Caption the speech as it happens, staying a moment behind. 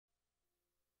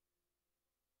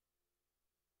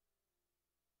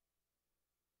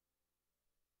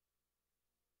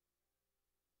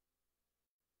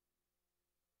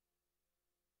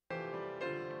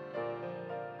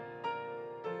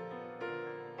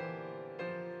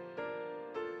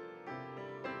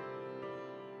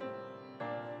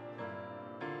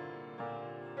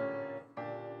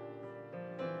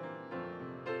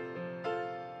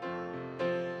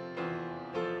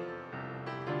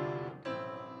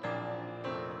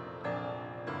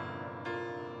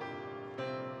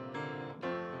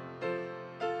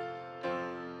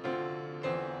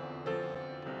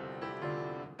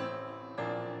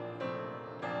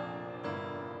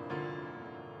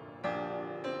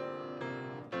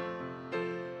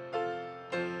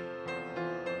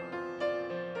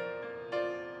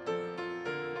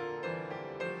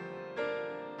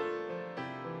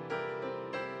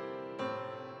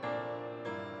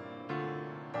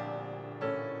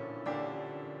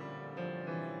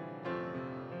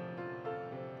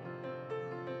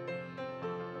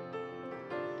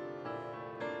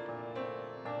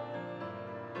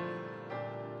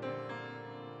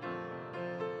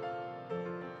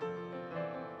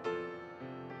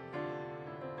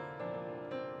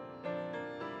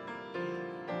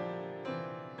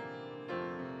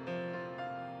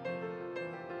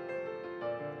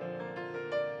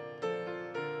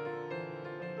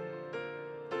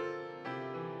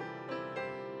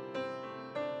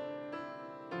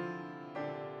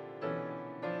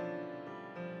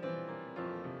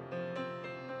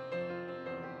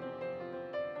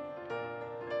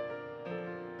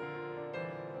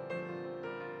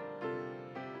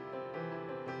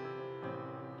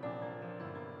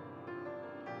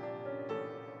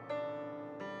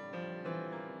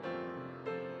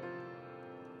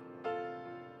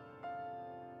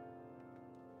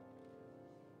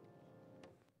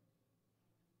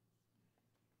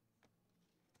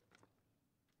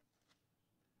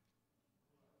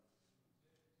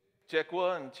Check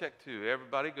one, check two.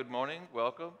 Everybody, good morning,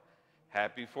 welcome.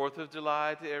 Happy 4th of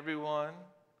July to everyone.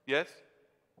 Yes?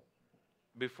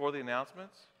 Before the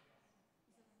announcements?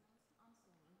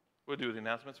 We'll do the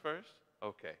announcements first?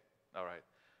 Okay, all right.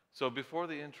 So before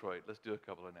the introit, let's do a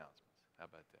couple announcements. How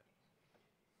about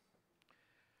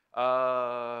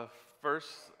that? First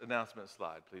announcement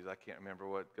slide, please. I can't remember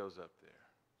what goes up there.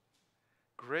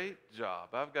 Great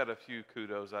job. I've got a few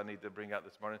kudos I need to bring out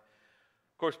this morning.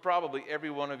 Of course, probably every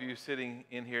one of you sitting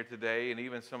in here today, and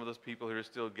even some of those people who are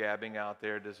still gabbing out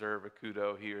there, deserve a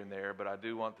kudo here and there. But I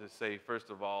do want to say,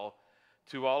 first of all,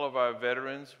 to all of our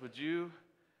veterans, would you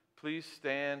please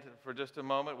stand for just a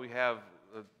moment? We have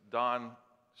Don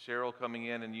Sherrill coming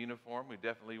in uniform. We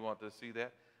definitely want to see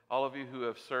that. All of you who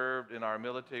have served in our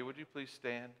military, would you please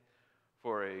stand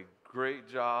for a great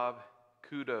job?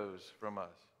 Kudos from us.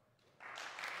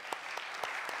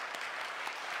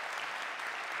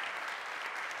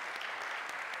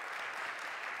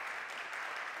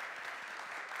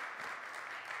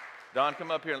 Don,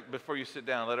 come up here before you sit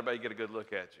down. Let everybody get a good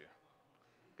look at you.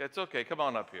 It's okay. Come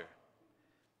on up here.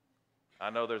 I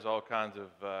know there's all kinds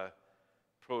of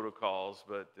protocols,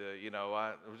 but,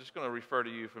 we're just going to refer to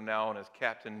you from now on as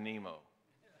Captain Nemo.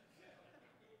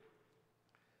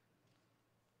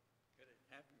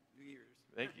 Happy New Year's.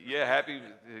 Thank you. Yeah,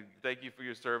 thank you for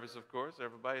your service, of course.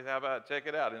 Everybody, how about check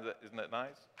it out? Isn't that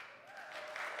nice?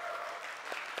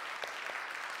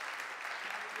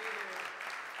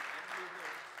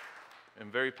 I'm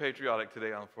very patriotic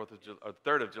today on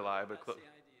 3rd of July, but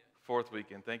 4th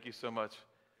weekend. Thank you so much.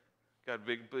 Got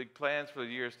big plans for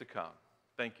the years to come.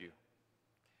 Thank you.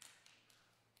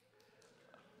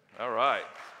 All right.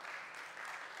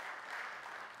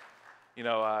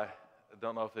 I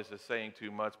don't know if this is saying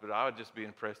too much, but I would just be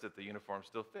impressed that the uniform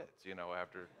still fits,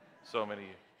 after so many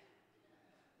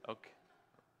years.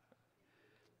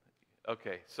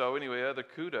 Okay. So anyway, other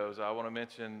kudos I want to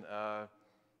mention.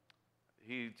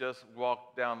 He just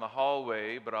walked down the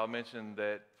hallway, but I'll mention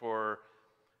that for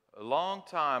a long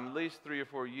time, at least 3 or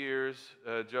 4 years,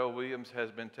 Joe Williams has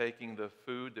been taking the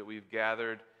food that we've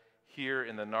gathered here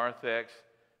in the narthex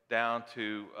down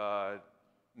to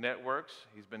Networks.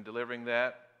 He's been delivering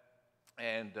that.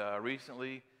 And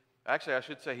recently, actually I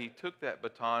should say he took that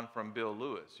baton from Bill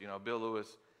Lewis. Bill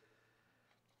Lewis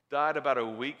died about a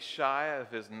week shy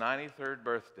of his 93rd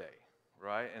birthday,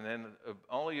 right? And then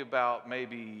only about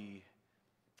maybe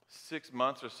 6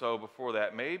 months or so before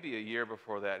that, maybe a year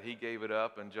before that, he gave it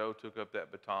up and Joe took up that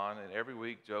baton. And every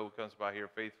week Joe comes by here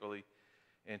faithfully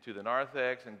into the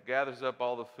narthex and gathers up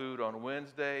all the food on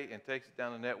Wednesday and takes it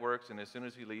down to Networks. And as soon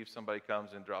as he leaves, somebody comes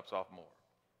and drops off more,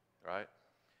 right?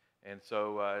 And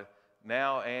so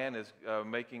now Ann is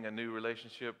making a new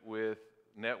relationship with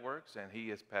Networks, and he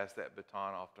has passed that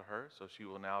baton off to her. So she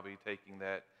will now be taking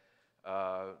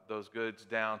those goods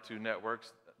down to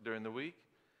Networks during the week.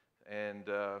 And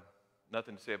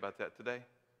nothing to say about that today?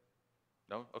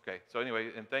 No? Okay. So anyway,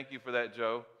 and thank you for that,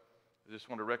 Joe. I just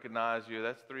want to recognize you.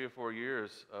 That's 3 or 4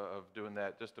 years of doing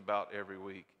that just about every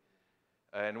week.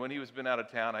 And when he was been out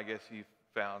of town, I guess he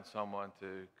found someone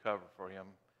to cover for him.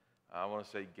 I want to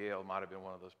say Gail might have been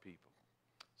one of those people.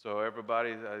 So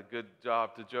everybody, a good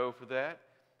job to Joe for that.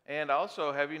 And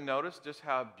also, have you noticed just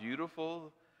how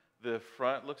beautiful the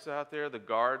front looks out there, the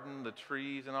garden, the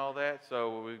trees, and all that?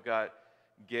 So we've got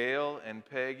Gail and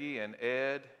Peggy and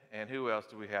Ed, and who else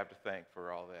do we have to thank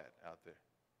for all that out there?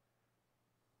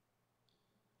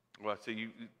 Well,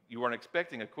 see, you weren't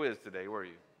expecting a quiz today, were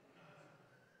you?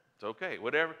 It's okay.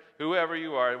 Whoever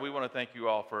you are, we want to thank you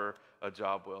all for a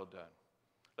job well done.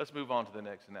 Let's move on to the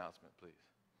next announcement, please.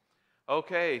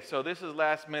 Okay, so this is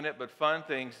last minute, but fun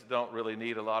things don't really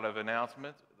need a lot of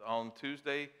announcements. On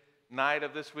Tuesday night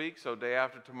of this week, so day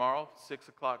after tomorrow, 6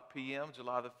 o'clock p.m.,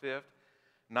 July the 5th,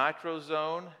 Nitro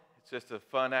Zone. It's just a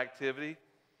fun activity.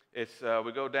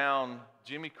 We go down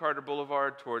Jimmy Carter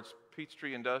Boulevard towards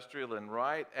Peachtree Industrial, and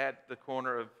right at the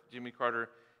corner of Jimmy Carter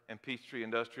and Peachtree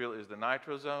Industrial is the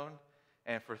Nitro Zone.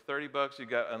 And for $30, you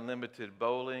got unlimited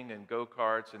bowling and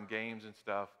go-karts and games and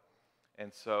stuff.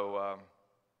 And so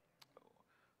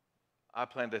I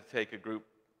plan to take a group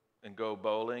and go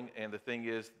bowling. And the thing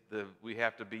is, we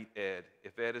have to beat Ed.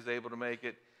 If Ed is able to make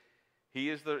it, he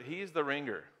is the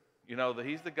ringer.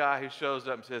 He's the guy who shows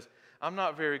up and says, I'm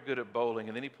not very good at bowling.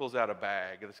 And then he pulls out a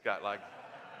bag that's got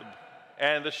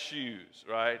and the shoes,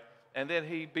 right? And then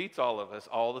he beats all of us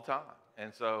all the time.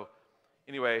 And so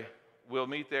anyway, we'll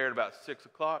meet there at about 6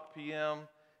 o'clock p.m.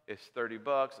 It's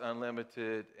 $30,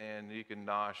 unlimited, and you can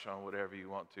nosh on whatever you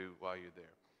want to while you're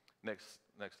there. Next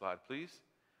slide, please.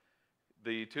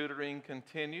 The tutoring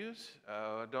continues.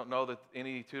 I don't know that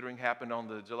any tutoring happened on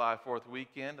the July 4th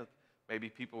weekend. Maybe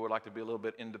people would like to be a little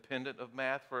bit independent of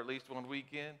math for at least one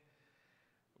weekend.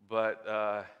 But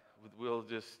we'll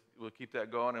keep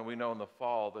that going, and we know in the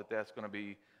fall that that's going to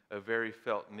be a very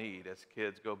felt need as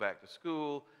kids go back to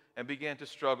school and begin to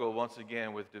struggle once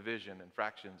again with division and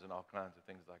fractions and all kinds of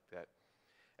things like that.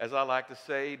 As I like to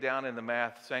say, down in the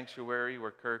math sanctuary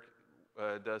where Kirk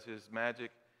does his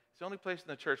magic, it's the only place in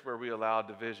the church where we allow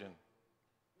division.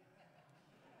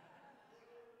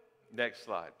 Next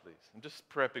slide, please. I'm just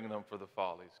prepping them for the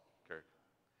follies, Kirk.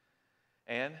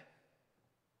 Ann,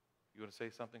 you want to say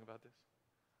something about this?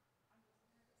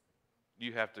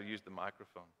 You have to use the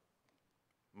microphone.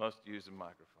 Must use the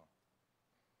microphone.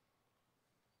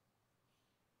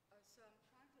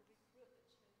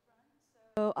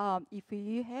 So if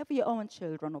you have your own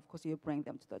children, of course, you bring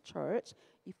them to the church.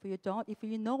 If you don't, if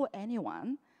you know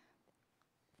anyone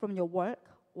from your work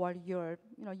or your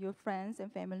friends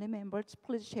and family members,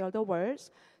 please share the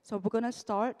words. So we're going to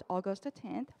start August the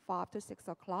 10th, 5 to 6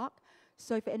 o'clock.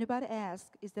 So if anybody asks,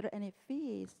 is there any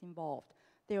fees involved?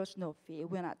 There's no fee.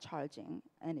 We're not charging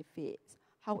any fees.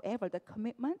 However, the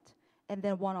commitment and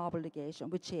then one obligation,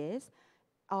 which is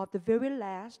the very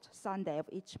last Sunday of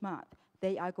each month,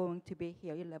 they are going to be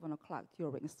here 11 o'clock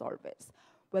during service.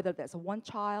 Whether there's one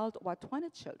child or 20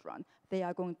 children, they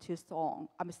are going to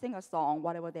sing a song,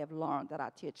 whatever they've learned that I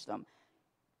teach them.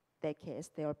 Their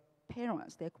kids, their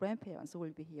parents, their grandparents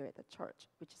will be here at the church,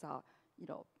 which is our,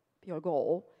 pure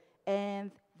goal.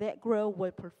 And that group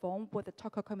will perform with the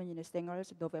Tucker Community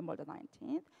Singers November the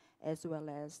 19th, as well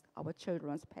as our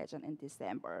children's pageant in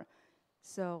December.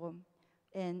 So,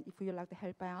 and if you'd like to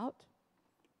help out,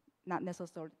 not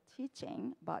necessarily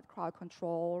teaching, but crowd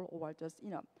control, or just,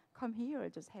 come here,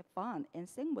 just have fun and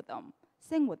sing with them,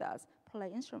 sing with us,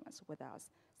 play instruments with us.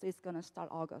 So it's going to start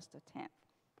August the 10th.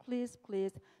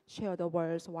 Please share the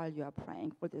words while you are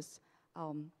praying for this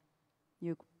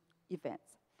new event.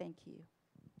 Thank you.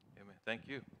 Amen. Thank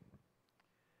you.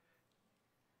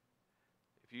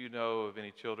 If you know of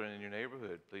any children in your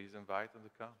neighborhood, please invite them to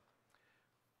come.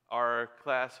 Our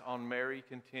class on Mary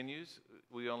continues.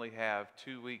 We only have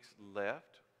 2 weeks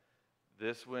left,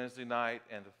 this Wednesday night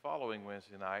and the following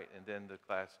Wednesday night, and then the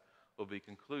class will be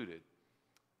concluded.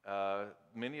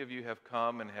 Many of you have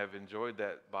come and have enjoyed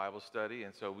that Bible study,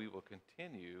 and so we will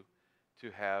continue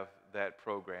to have that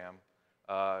program,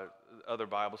 other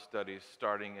Bible studies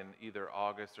starting in either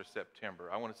August or September.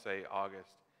 I want to say August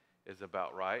is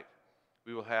about right.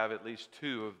 We will have at least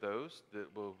 2 of those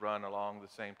that will run along the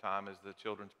same time as the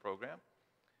children's program.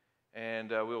 And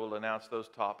we will announce those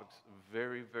topics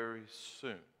very, very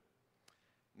soon.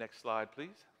 Next slide,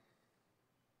 please.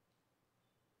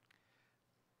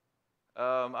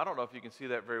 I don't know if you can see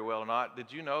that very well or not.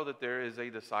 Did you know that there is a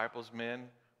Disciples Men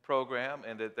program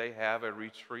and that they have a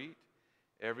retreat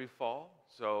every fall?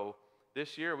 So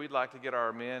this year we'd like to get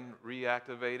our men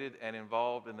reactivated and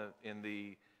involved in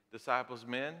the Disciples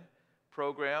Men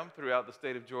program throughout the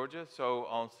state of Georgia. So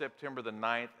on September the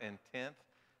 9th and 10th,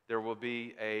 there will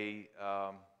be a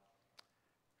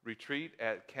retreat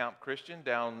at Camp Christian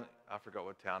down, I forgot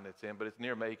what town it's in, but it's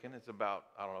near Macon. It's about,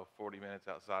 40 minutes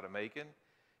outside of Macon.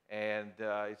 And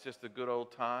it's just a good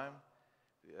old time.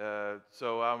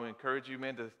 So I would encourage you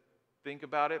men to think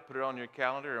about it, put it on your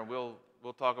calendar, and we'll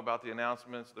talk about the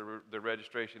announcements, the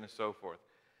registration, and so forth.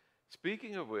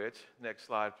 Speaking of which, next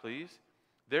slide, please.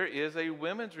 There is a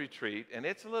women's retreat, and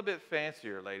it's a little bit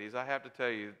fancier, ladies. I have to tell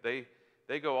you,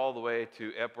 they go all the way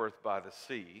to Epworth by the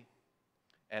Sea,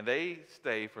 and they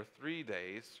stay for 3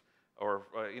 days, or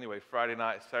anyway, Friday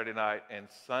night, Saturday night, and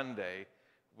Sunday,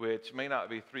 which may not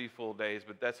be 3 full days,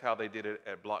 but that's how they did it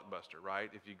at Blockbuster, right?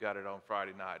 If you got it on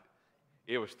Friday night,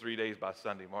 it was 3 days by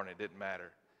Sunday morning. It didn't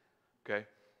matter, okay?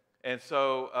 And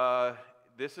so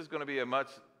this is going to be a much,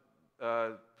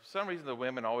 for some reason the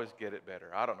women always get it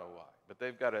better. I don't know why. But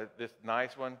they've got this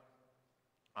nice one.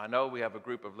 I know we have a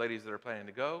group of ladies that are planning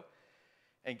to go.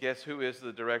 And guess who is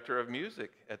the director of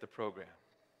music at the program?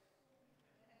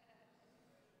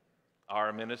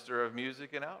 Our minister of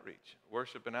music and outreach,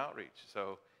 worship and outreach.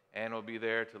 So Ann will be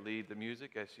there to lead the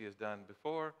music as she has done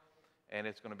before. And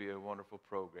it's going to be a wonderful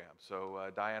program. So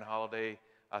Diane Holiday,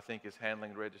 I think, is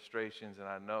handling registrations. And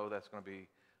I know that's going to be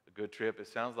a good trip. It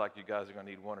sounds like you guys are going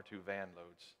to need 1 or 2 van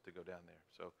loads to go down there.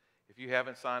 So if you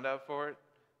haven't signed up for it,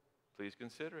 please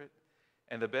consider it.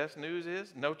 And the best news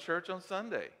is no church on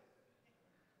Sunday.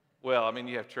 Well, I mean,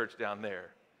 you have church down there,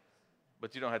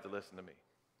 but you don't have to listen to me.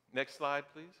 Next slide,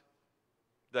 please.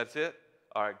 That's it?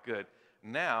 All right, good.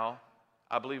 Now,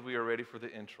 I believe we are ready for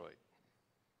the introit.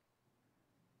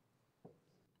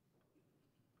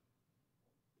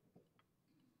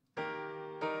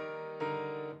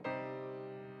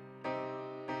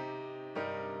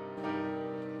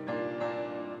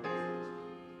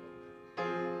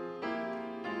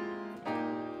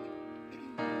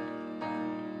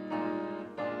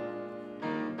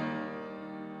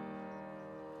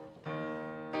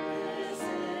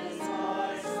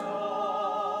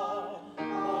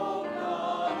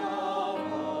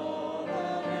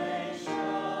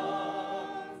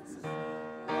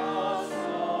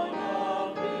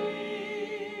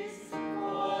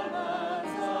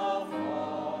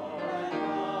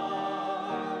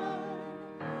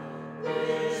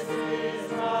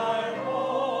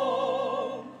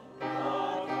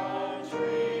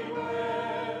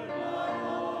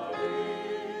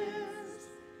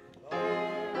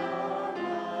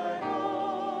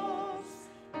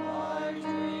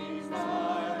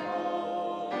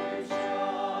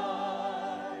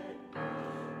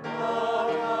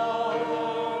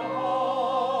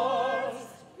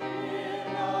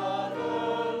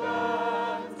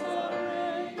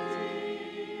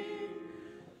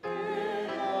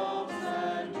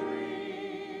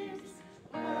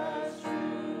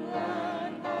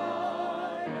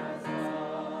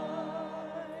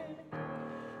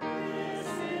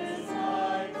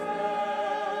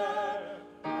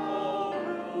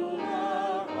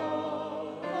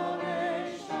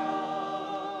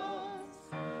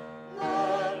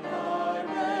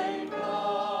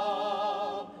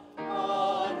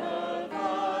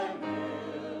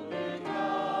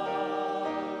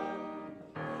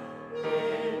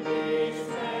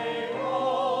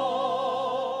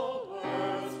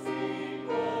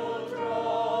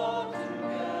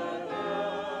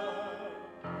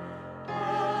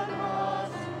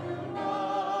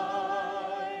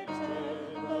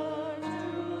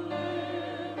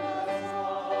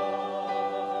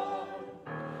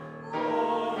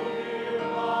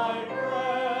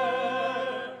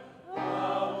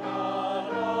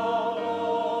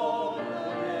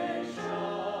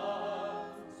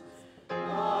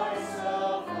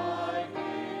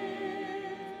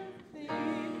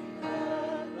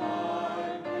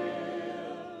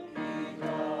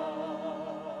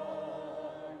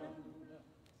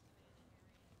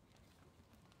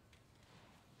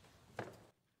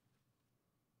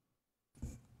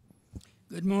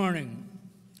 Good morning,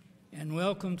 and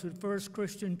welcome to the First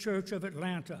Christian Church of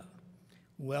Atlanta.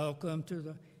 Welcome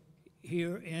to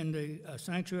here in the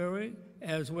sanctuary,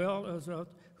 as well as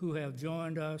who have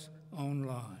joined us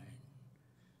online.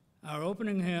 Our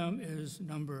opening hymn is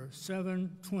number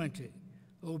 720,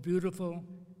 "O Beautiful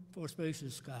for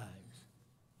Spacious Skies."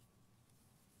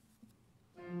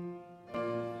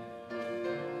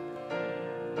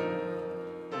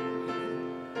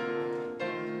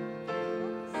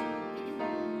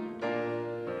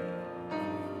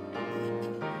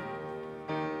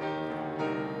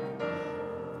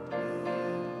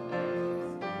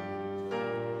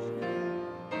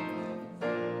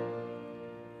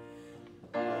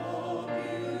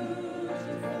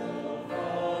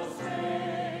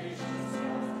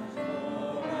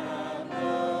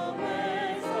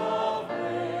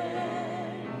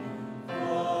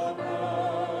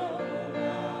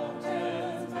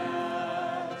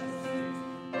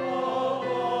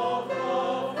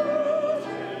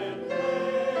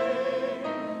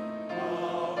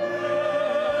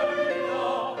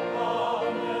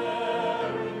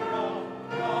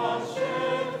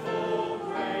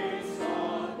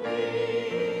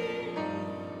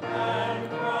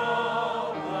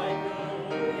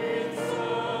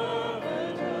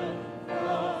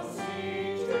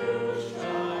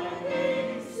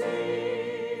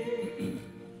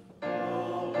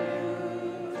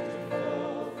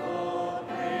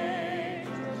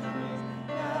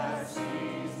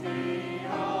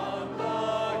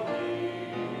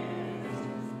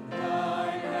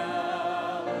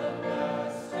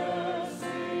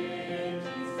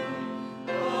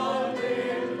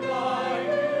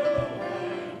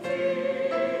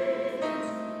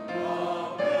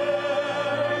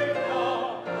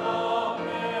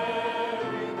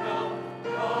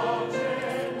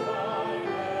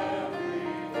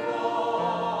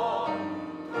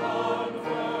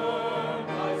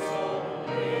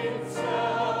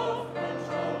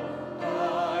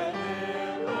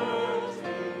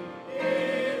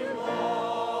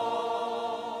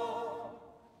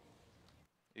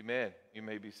 Amen. You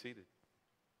may be seated.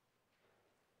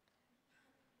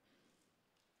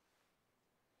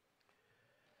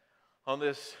 On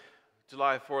this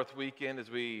July 4th weekend, as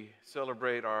we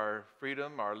celebrate our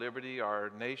freedom, our liberty,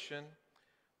 our nation,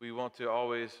 we want to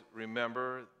always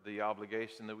remember the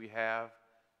obligation that we have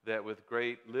that with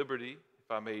great liberty, if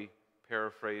I may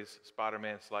paraphrase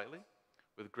Spider-Man slightly,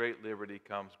 with great liberty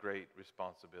comes great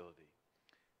responsibility.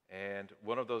 And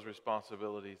one of those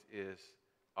responsibilities is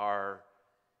our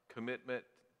commitment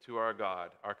to our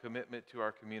God, our commitment to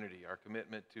our community, our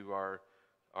commitment to our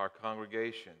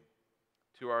congregation,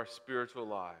 to our spiritual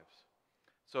lives.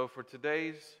 So for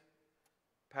today's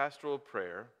pastoral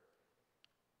prayer,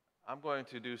 I'm going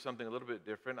to do something a little bit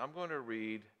different. I'm going to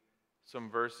read some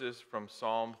verses from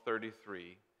Psalm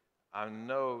 33. I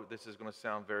know this is going to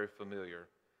sound very familiar,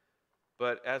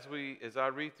 but as I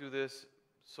read through this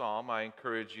psalm, I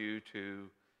encourage you to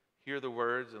hear the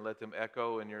words and let them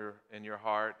echo in your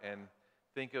heart and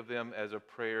think of them as a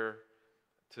prayer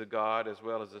to God as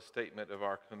well as a statement of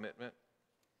our commitment.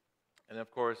 And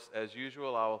of course, as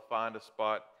usual, I will find a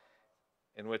spot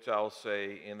in which I'll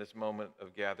say, in this moment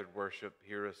of gathered worship,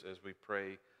 hear us as we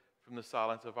pray from the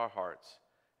silence of our hearts.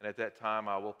 And at that time,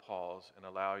 I will pause and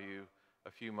allow you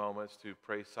a few moments to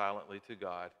pray silently to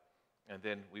God, and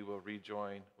then we will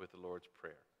rejoin with the Lord's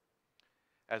Prayer.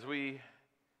 As we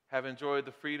have enjoyed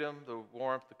the freedom, the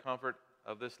warmth, the comfort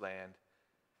of this land,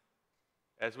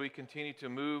 as we continue to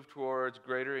move towards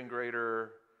greater and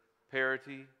greater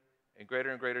parity and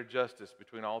greater justice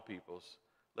between all peoples,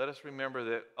 let us remember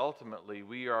that ultimately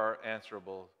we are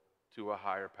answerable to a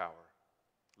higher power.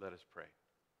 Let us pray.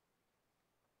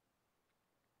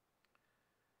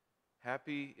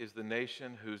 Happy is the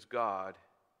nation whose God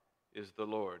is the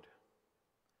Lord,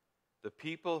 the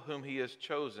people whom he has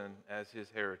chosen as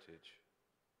his heritage.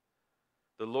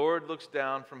 The Lord looks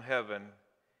down from heaven.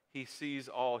 He sees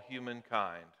all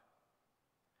humankind.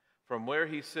 From where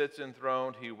he sits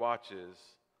enthroned, he watches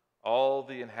all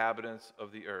the inhabitants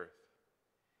of the earth.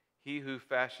 He who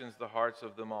fashions the hearts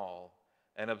of them all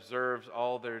and observes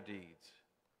all their deeds.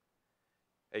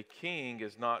 A king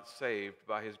is not saved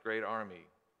by his great army.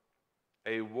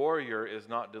 A warrior is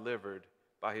not delivered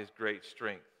by his great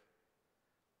strength.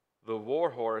 The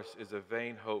war horse is a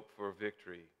vain hope for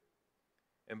victory,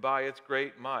 and by its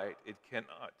great might it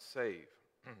cannot save.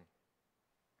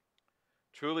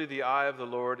 Truly the eye of the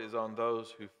Lord is on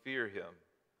those who fear him,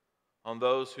 on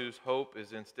those whose hope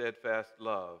is in steadfast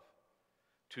love,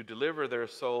 to deliver their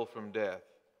soul from death,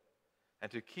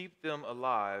 and to keep them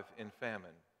alive in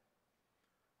famine.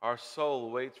 Our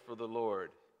soul waits for the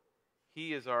Lord.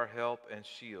 He is our help and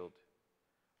shield.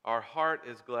 Our heart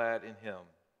is glad in him,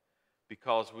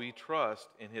 because we trust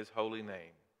in his holy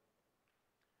name.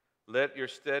 Let your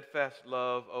steadfast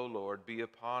love, O Lord, be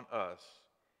upon us,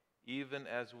 even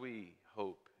as we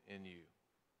hope in you.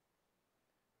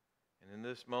 And in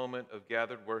this moment of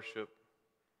gathered worship,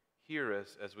 hear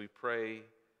us as we pray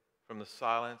from the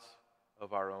silence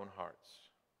of our own hearts.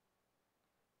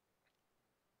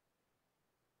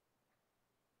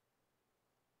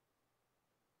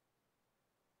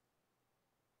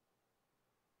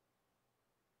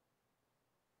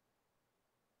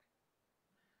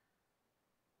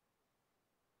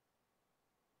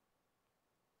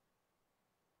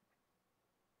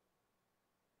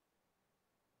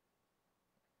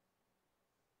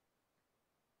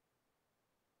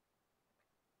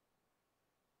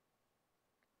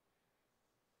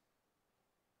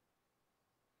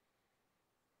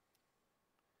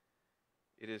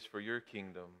 It is for your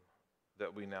kingdom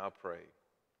that we now pray,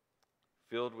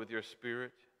 filled with your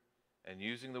Spirit and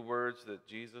using the words that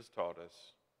Jesus taught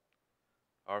us.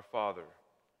 Our Father,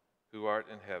 who art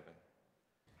in heaven,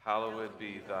 hallowed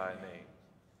be thy name.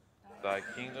 Thy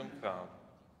kingdom come,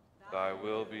 thy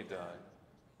will be done,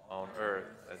 on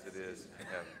earth as it is in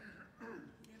heaven.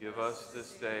 Give us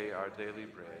this day our daily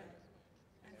bread.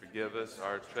 Forgive us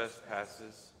our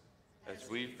trespasses, as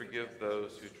we forgive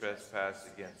those who trespass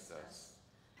against us.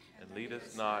 And lead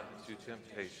us not into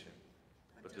temptation,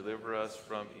 but deliver us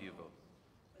from evil.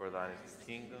 For thine is the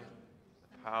kingdom,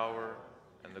 the power,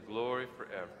 and the glory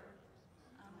forever.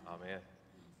 Amen.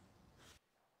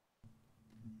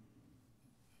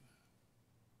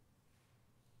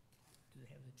 Do they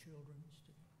have the children's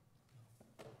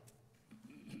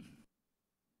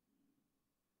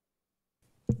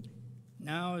today?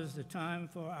 Now is the time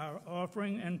for our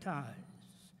offering and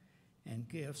tithes and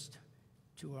gifts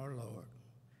to our Lord.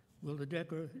 Will the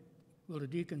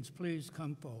deacons please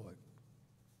come forward?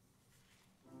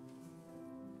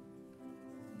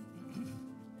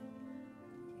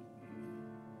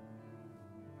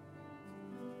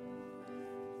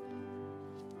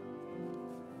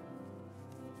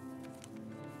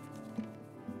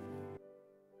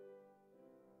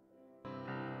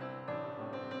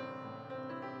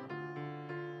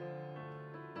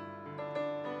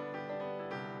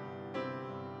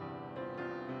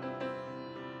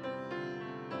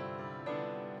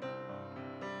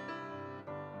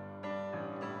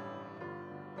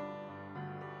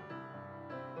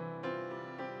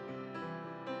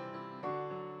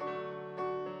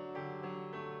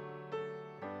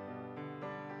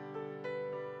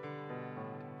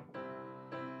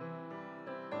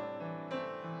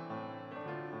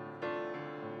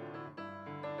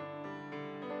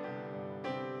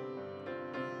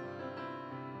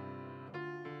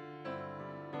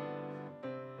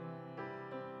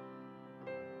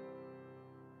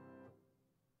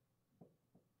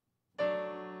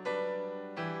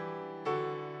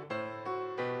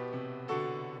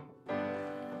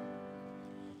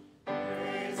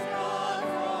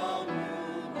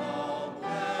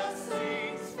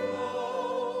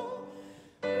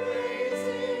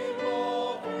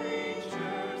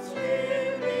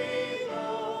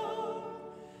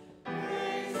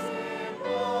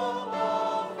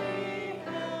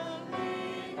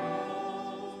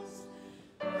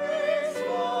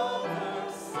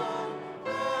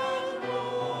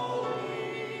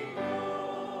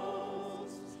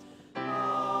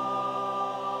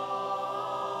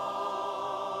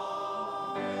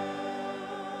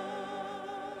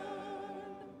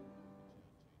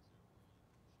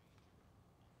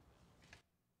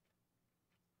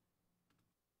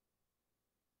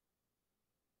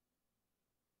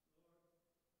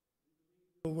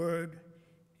 Word,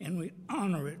 and we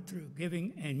honor it through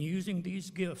giving and using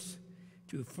these gifts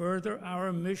to further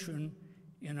our mission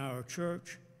in our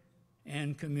church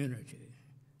and community.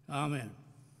 Amen.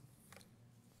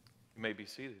 You may be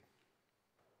seated.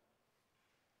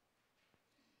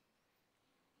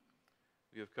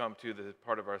 We have come to the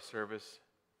part of our service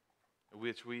in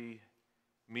which we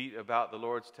meet about the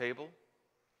Lord's table,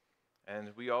 and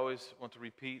we always want to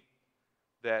repeat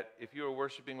that if you are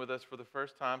worshiping with us for the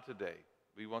first time today,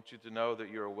 we want you to know that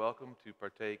you are welcome to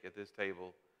partake at this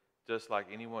table just like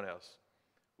anyone else.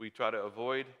 We try to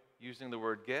avoid using the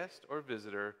word guest or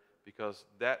visitor because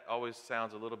that always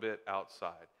sounds a little bit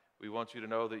outside. We want you to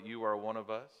know that you are one of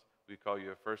us. We call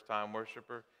you a first-time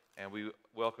worshiper, and we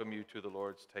welcome you to the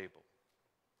Lord's table.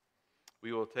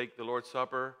 We will take the Lord's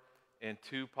Supper in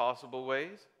two possible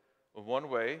ways. One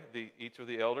way, each of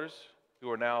the elders who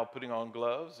are now putting on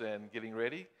gloves and getting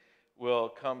ready will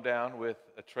come down with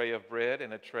a tray of bread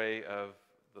and a tray of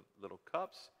the little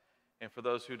cups, And for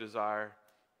those who desire,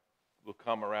 we'll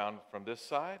come around from this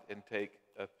side and take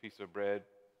a piece of bread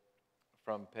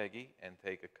from Peggy and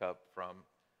take a cup from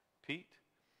Pete.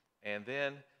 And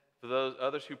then for those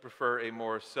others who prefer a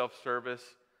more self-service,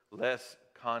 less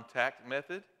contact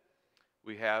method,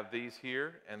 we have these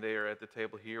here, and they are at the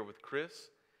table here with Chris,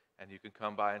 and you can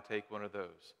come by and take one of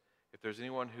those. If there's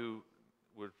anyone who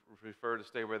would prefer to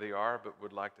stay where they are but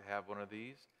would like to have one of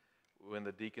these, when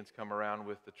the deacons come around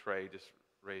with the tray, just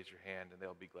raise your hand and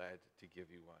they'll be glad to give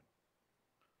you one.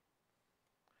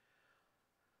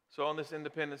 So on this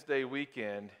Independence Day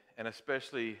weekend, and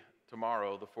especially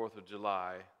tomorrow, the 4th of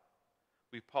July,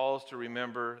 we pause to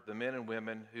remember the men and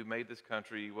women who made this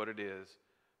country what it is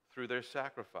through their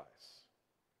sacrifice.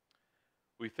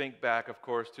 We think back, of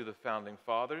course, to the Founding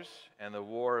Fathers and the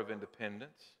War of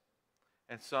Independence,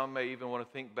 and some may even want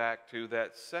to think back to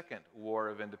that second War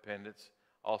of Independence,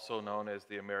 also known as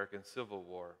the American Civil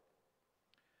War.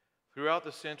 Throughout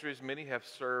the centuries, many have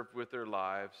served with their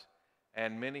lives,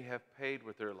 and many have paid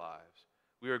with their lives.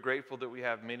 We are grateful that we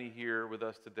have many here with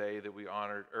us today that we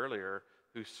honored earlier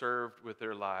who served with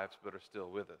their lives but are still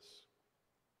with us.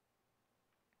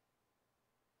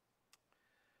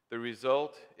 The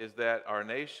result is that our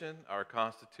nation, our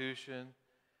Constitution,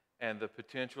 and the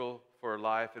potential for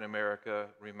life in America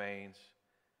remains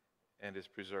and is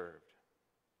preserved.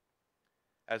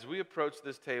 As we approach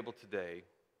this table today,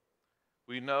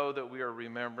 we know that we are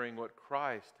remembering what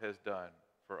Christ has done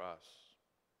for us.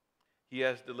 He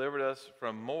has delivered us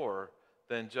from more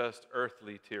than just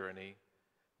earthly tyranny,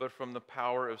 but from the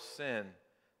power of sin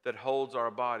that holds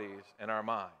our bodies and our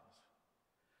minds.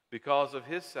 Because of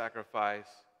his sacrifice,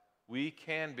 we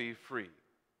can be free.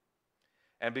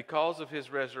 And because of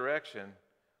his resurrection,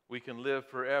 we can live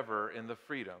forever in the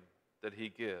freedom that he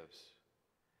gives.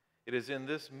 It is in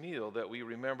this meal that we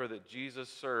remember that Jesus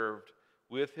served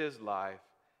with his life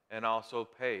and also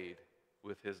paid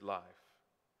with his life.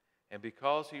 And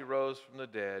because he rose from the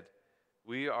dead,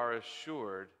 we are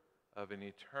assured of an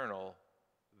eternal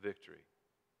victory.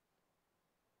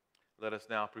 Let us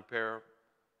now prepare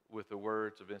with the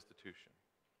words of institution.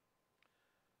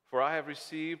 For I have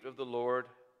received of the Lord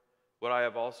what I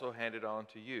have also handed on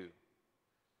to you,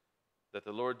 that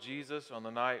the Lord Jesus, on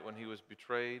the night when he was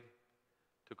betrayed,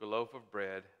 took a loaf of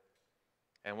bread,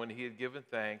 and when he had given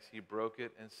thanks, he broke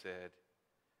it and said,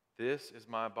 "This is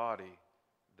my body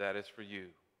that is for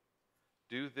you.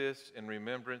 Do this in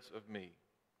remembrance of me."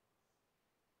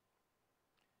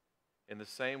 In the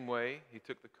same way, he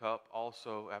took the cup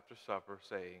also after supper,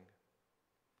 saying,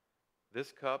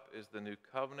 "This cup is the new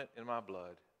covenant in my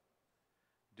blood.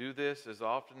 Do this as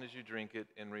often as you drink it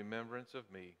in remembrance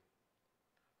of me.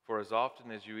 For as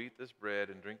often as you eat this bread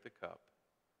and drink the cup,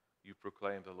 you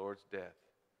proclaim the Lord's death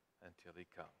until he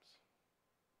comes."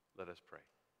 Let us pray.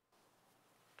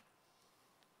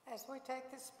 As we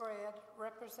take this bread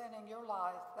representing your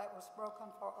life that was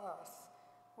broken for us,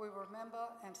 we remember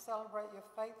and celebrate your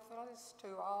faithfulness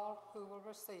to all who will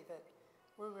receive it.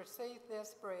 We receive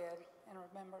this bread in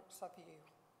remembrance of you.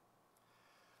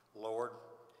 Lord,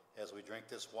 as we drink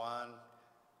this wine,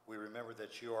 we remember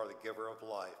that you are the giver of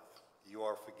life. You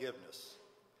are forgiveness.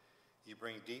 You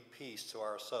bring deep peace to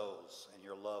our souls, and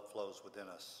your love flows within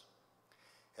us.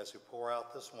 As we pour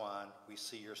out this wine, we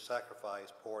see your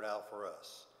sacrifice poured out for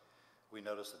us. We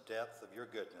notice the depth of your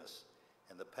goodness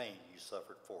and the pain you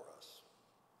suffered for us.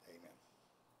 Amen.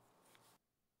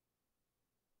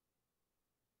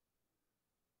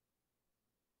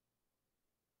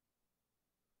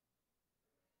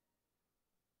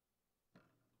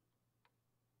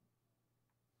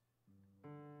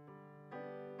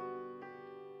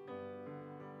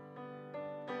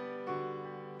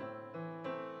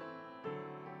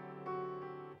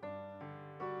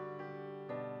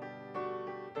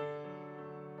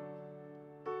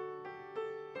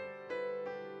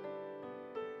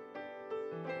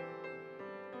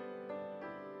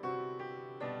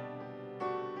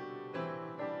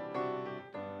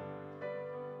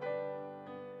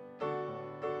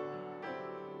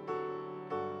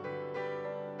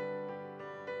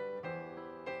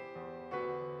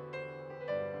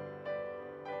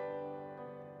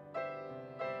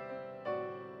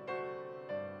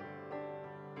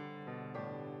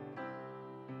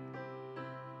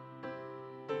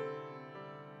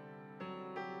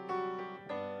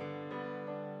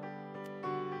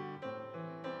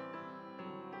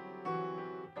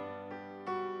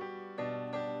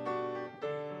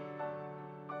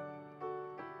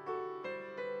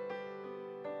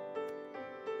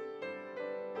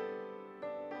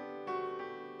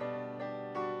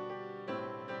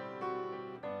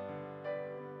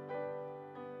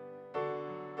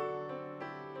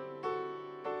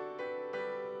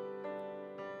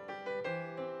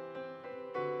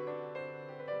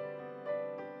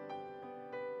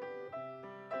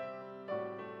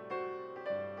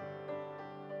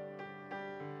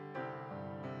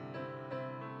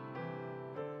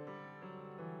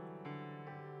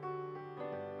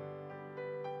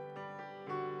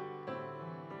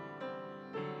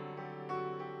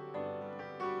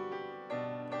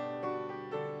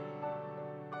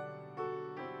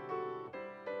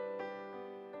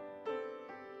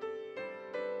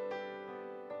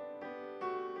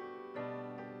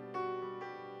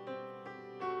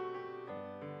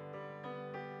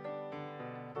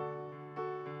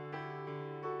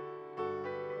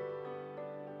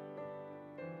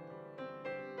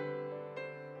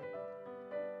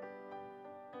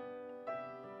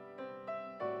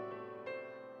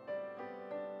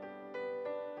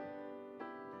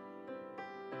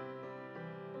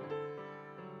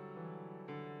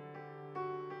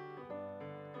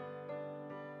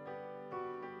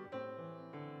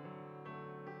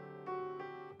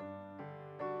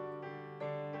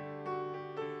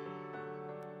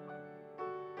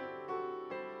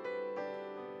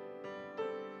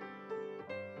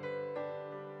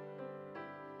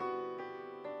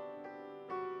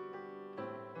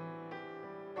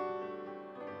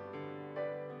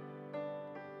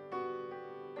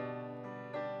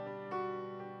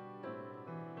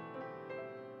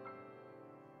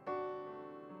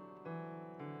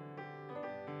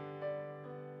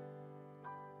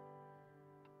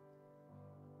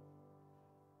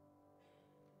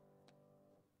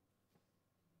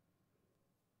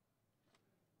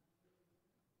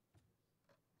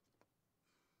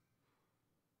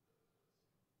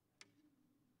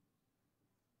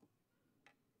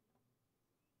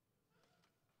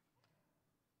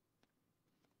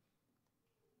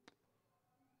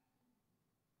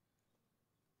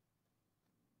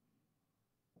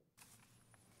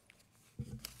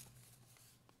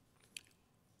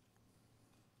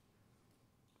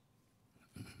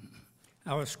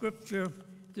 Our scripture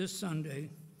this Sunday,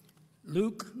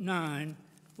 Luke 9,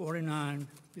 49,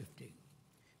 50.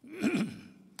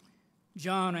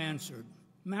 John answered,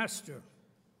 Master,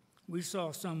 we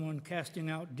saw someone casting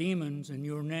out demons in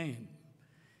your name,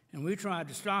 and we tried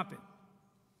to stop him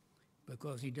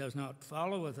because he does not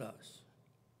follow with us.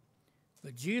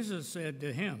 But Jesus said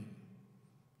to him,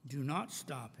 do not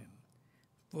stop him,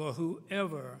 for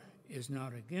whoever is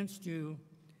not against you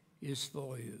is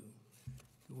for you.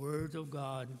 The words of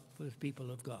God for the people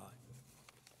of God.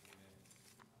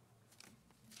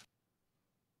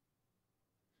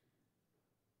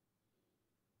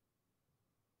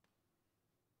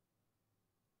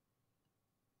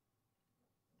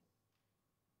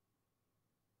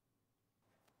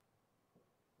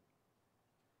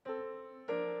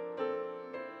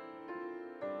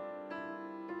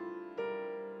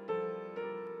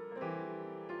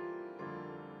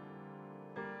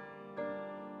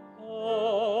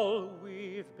 All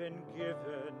we've been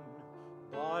given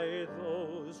by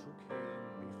those who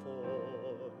came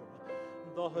before,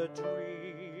 the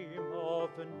dream of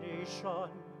a nation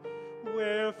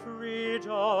where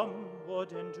freedom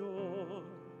would endure,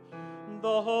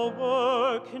 the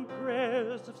work and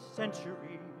prayers of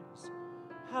centuries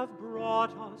have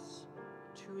brought us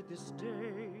to this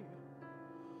day.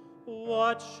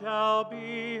 What shall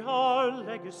be our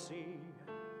legacy?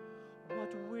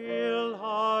 What will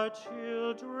our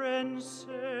children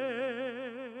say?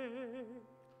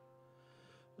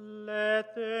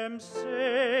 Let them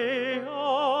say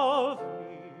of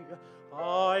me,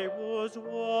 I was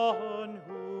one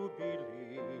who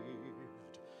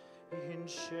believed in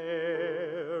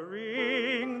sharing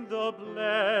the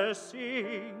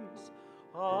blessings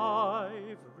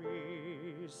I've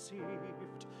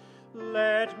received.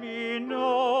 Let me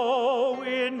know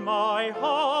in my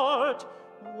heart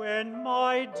when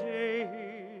my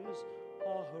days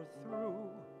are through.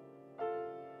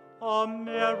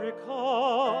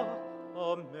 America,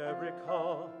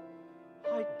 America,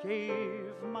 I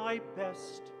gave my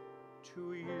best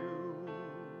to you.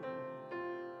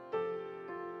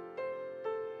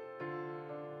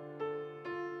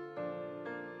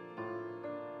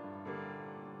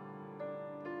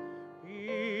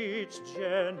 Each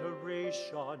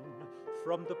generation,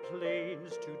 from the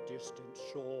plains to distant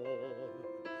shore,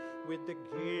 with the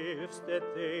gifts that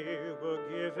they were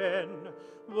given,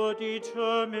 were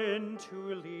determined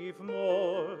to leave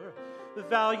more.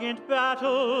 Valiant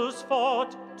battles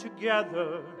fought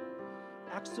together,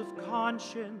 acts of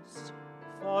conscience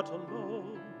fought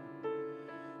alone.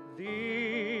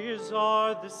 These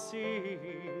are the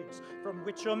seeds from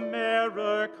which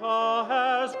America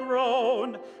has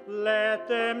grown. Let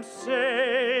them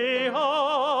say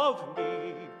of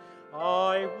me,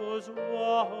 I was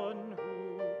one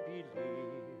who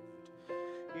believed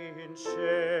in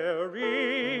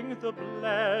sharing the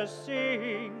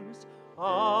blessings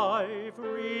I've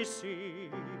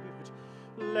received.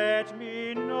 Let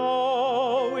me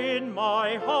know in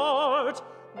my heart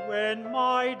when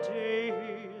my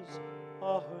days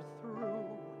are through.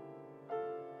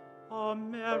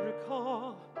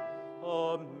 America,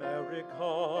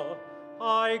 America,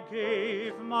 I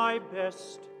gave my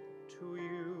best to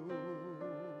you.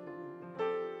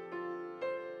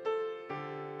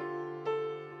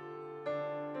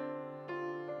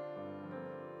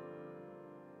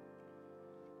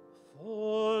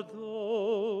 For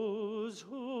those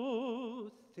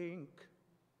who think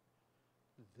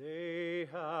they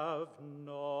have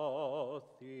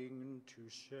nothing to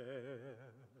share,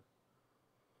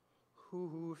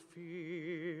 who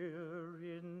fear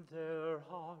in their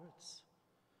hearts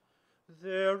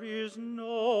there is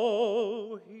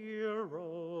no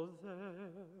hero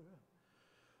there.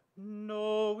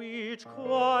 No, each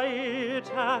quiet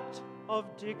act of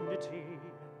dignity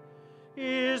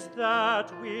is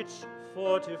that which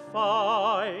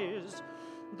fortifies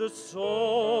the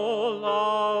soul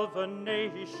of a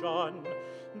nation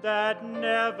that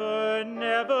never,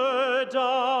 never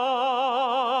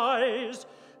dies,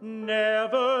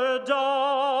 never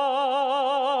dies.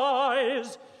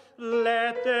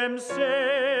 Let them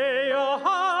say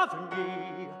of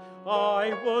me,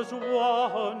 I was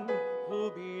one who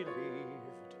believed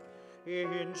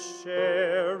in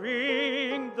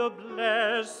sharing the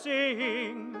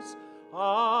blessings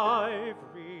I've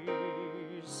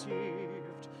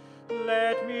received.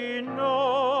 Let me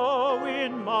know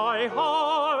in my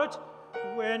heart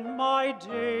when my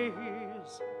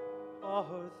days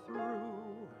are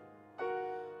through.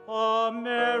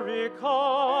 America,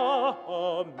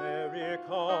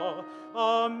 America,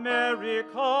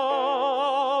 America,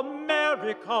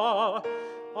 America,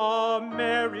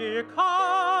 America,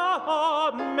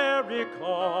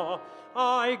 America,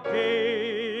 I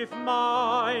gave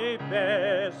my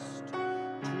best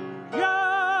to you.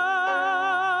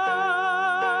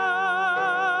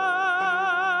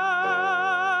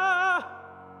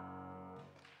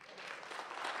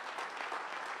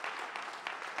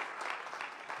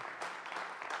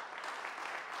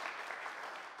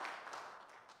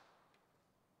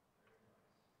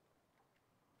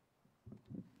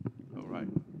 All right.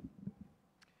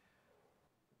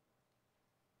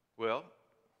 Well,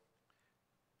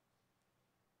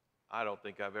 I don't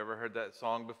think I've ever heard that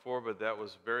song before, but that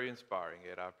was very inspiring,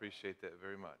 Ed. I appreciate that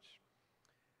very much.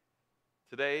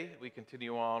 Today, we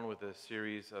continue on with a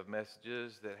series of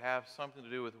messages that have something to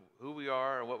do with who we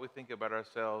are and what we think about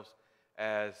ourselves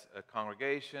as a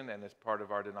congregation and as part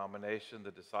of our denomination,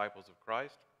 the Disciples of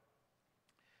Christ.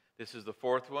 This is the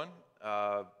fourth one,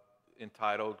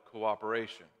 entitled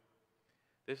Cooperation.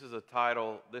 This is a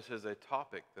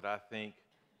topic that I think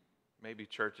maybe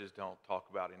churches don't talk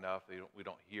about enough, we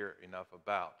don't hear enough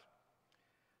about.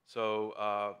 So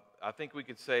I think we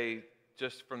could say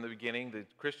just from the beginning, the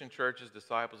Christian church as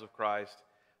Disciples of Christ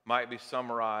might be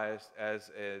summarized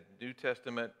as a New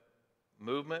Testament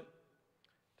movement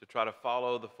to try to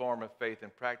follow the form of faith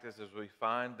and practice as we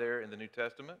find there in the New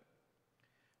Testament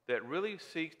that really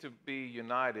seeks to be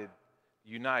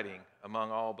uniting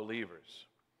among all believers.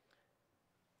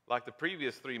 Like the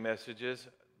previous three messages,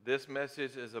 this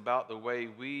message is about the way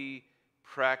we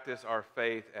practice our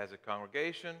faith as a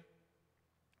congregation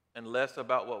and less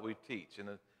about what we teach. In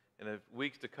the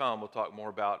weeks to come, we'll talk more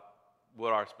about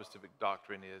what our specific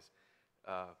doctrine is.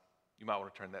 You might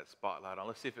want to turn that spotlight on.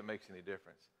 Let's see if it makes any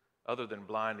difference. Other than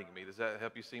blinding me, does that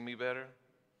help you see me better?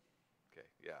 Okay,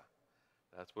 yeah,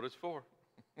 that's what it's for.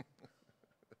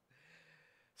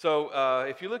 So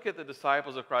if you look at the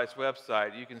Disciples of Christ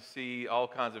website, you can see all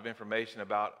kinds of information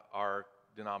about our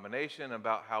denomination,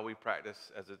 about how we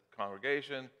practice as a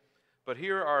congregation. But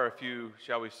here are a few,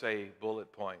 shall we say,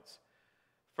 bullet points.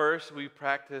 First, we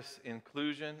practice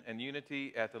inclusion and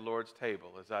unity at the Lord's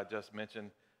table. As I just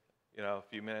mentioned, a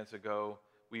few minutes ago,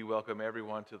 we welcome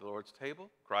everyone to the Lord's table.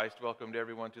 Christ welcomed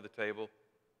everyone to the table,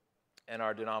 and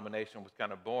our denomination was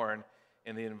kind of born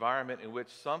in the environment in which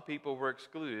some people were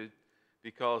excluded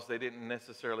because they didn't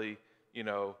necessarily,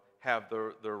 have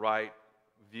the right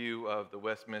view of the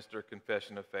Westminster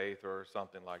Confession of Faith or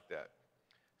something like that.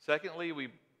 Secondly, we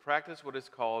practice what is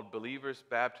called believer's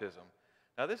baptism.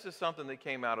 Now, this is something that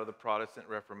came out of the Protestant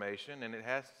Reformation, and it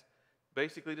has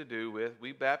basically to do with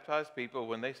we baptize people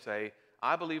when they say,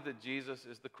 I believe that Jesus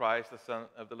is the Christ, the Son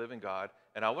of the living God,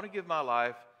 and I want to give my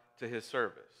life to his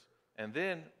service. And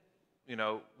then,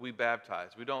 we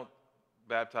baptize. We don't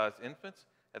baptize infants.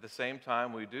 At the same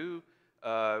time, we do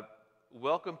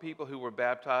welcome people who were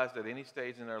baptized at any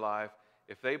stage in their life.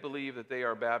 If they believe that they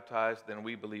are baptized, then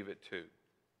we believe it too.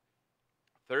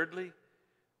 Thirdly,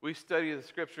 we study the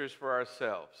scriptures for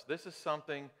ourselves. This is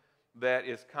something that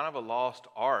is kind of a lost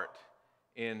art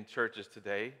in churches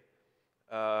today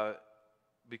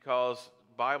because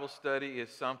Bible study is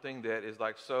something that is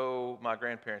like my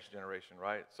grandparents' generation,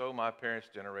 right? So my parents'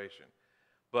 generation.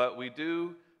 But we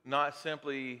do not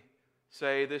simply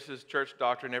say this is church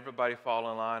doctrine, everybody fall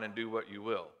in line and do what you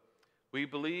will. We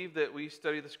believe that we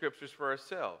study the scriptures for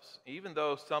ourselves. Even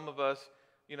though some of us,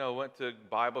 went to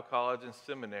Bible college and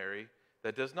seminary,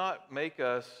 that does not make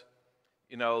us,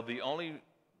 the only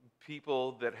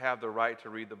people that have the right to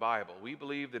read the Bible. We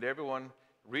believe that everyone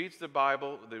reads the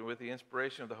Bible with the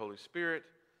inspiration of the Holy Spirit.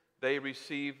 They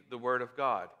receive the Word of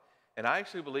God. And I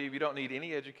actually believe you don't need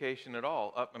any education at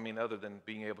all, other than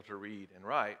being able to read and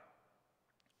write.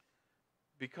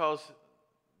 Because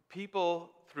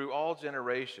people through all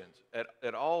generations,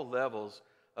 at all levels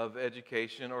of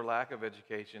education or lack of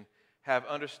education, have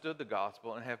understood the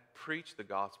gospel and have preached the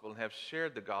gospel and have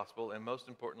shared the gospel and most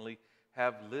importantly,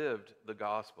 have lived the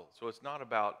gospel. So it's not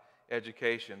about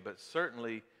education, but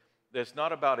certainly it's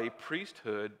not about a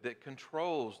priesthood that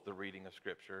controls the reading of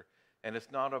Scripture, and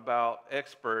it's not about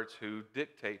experts who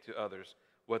dictate to others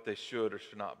what they should or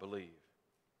should not believe.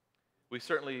 We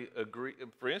certainly agree.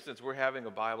 For instance, we're having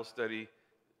a Bible study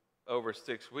over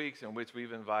 6 weeks in which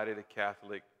we've invited a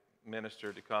Catholic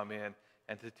minister to come in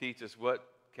and to teach us what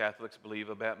Catholics believe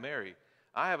about Mary.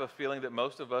 I have a feeling that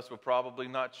most of us will probably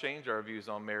not change our views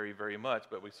on Mary very much,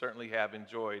 but we certainly have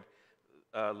enjoyed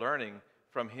learning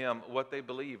from him what they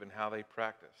believe and how they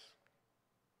practice.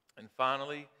 And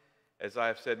finally, as I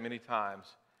have said many times,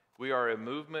 we are a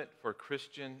movement for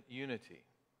Christian unity.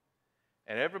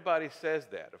 And everybody says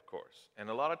that, of course. And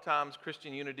a lot of times,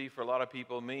 Christian unity for a lot of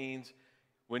people means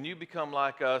when you become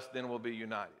like us, then we'll be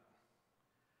united.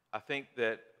 I think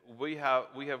that we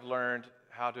have learned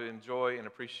how to enjoy and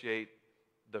appreciate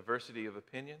diversity of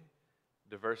opinion,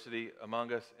 diversity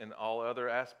among us in all other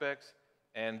aspects,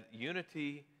 and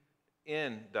unity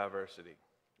in diversity.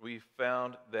 We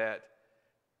found that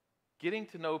getting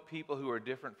to know people who are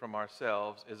different from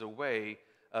ourselves is a way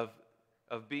of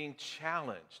being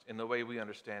challenged in the way we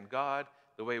understand God,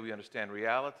 the way we understand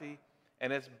reality,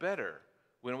 and it's better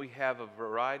when we have a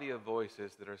variety of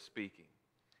voices that are speaking.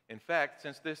 In fact,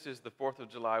 since this is the 4th of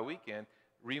July weekend,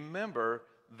 remember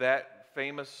that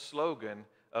famous slogan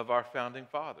of our founding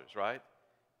fathers, right?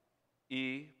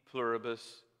 E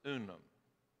pluribus unum.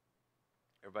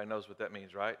 Everybody knows what that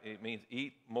means, right? It means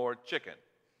eat more chicken.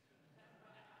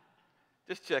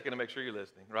 Just checking to make sure you're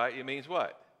listening, right? It means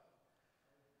what?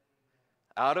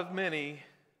 Out of many,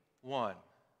 one.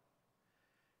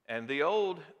 And the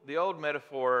old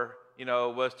metaphor,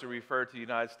 was to refer to the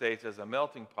United States as a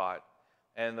melting pot.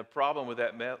 And the problem with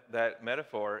that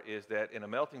metaphor is that in a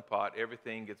melting pot,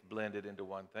 everything gets blended into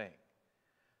one thing.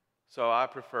 So I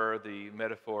prefer the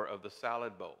metaphor of the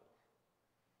salad bowl,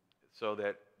 so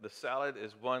that the salad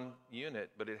is one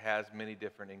unit, but it has many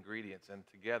different ingredients, and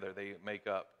together they make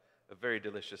up a very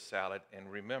delicious salad. And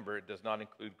remember, it does not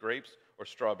include grapes or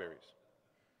strawberries.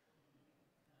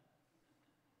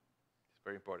 It's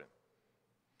very important.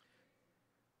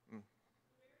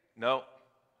 No.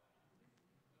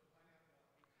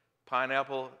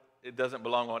 Pineapple, it doesn't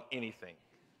belong on anything,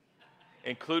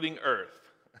 including earth.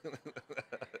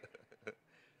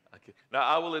 Okay. Now,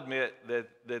 I will admit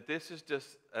that this is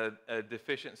just a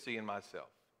deficiency in myself.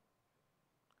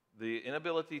 The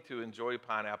inability to enjoy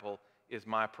pineapple is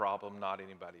my problem, not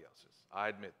anybody else's. I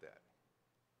admit that.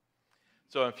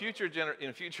 So in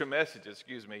future messages,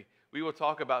 we will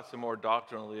talk about some more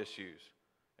doctrinal issues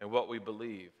and what we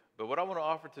believe. But what I want to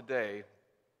offer today,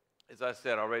 as I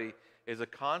said already, is a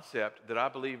concept that I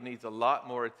believe needs a lot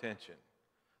more attention.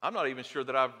 I'm not even sure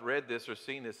that I've read this or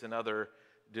seen this in other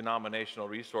denominational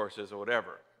resources or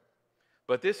whatever.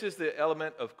 But this is the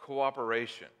element of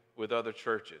cooperation with other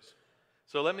churches.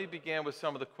 So let me begin with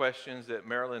some of the questions that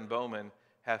Marilyn Bowman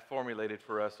have formulated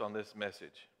for us on this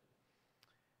message.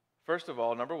 First of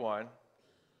all, number one,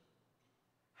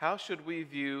 how should we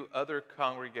view other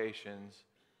congregations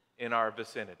in our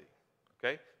vicinity?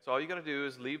 Okay, so all you got to do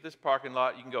is leave this parking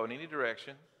lot. You can go in any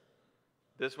direction,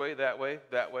 this way, that way,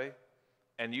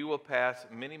 and you will pass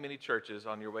many, many churches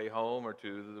on your way home or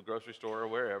to the grocery store or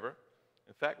wherever.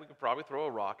 In fact, we could probably throw a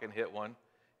rock and hit one.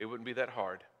 It wouldn't be that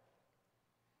hard.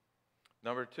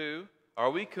 Number two,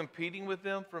 are we competing with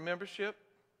them for membership?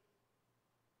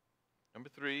 Number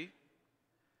three,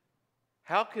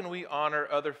 how can we honor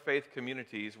other faith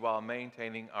communities while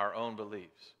maintaining our own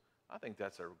beliefs? I think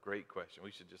that's a great question.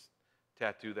 We should just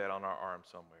tattoo that on our arm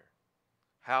somewhere.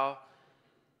 How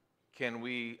can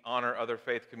we honor other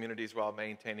faith communities while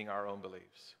maintaining our own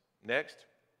beliefs? Next,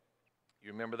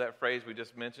 you remember that phrase we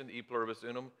just mentioned, e pluribus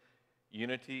unum,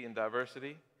 unity in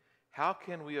diversity? How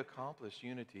can we accomplish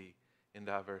unity in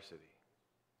diversity?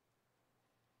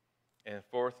 And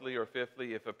fourthly or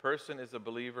fifthly, if a person is a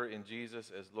believer in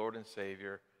Jesus as Lord and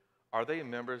Savior, are they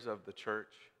members of the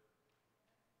church?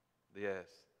 Yes,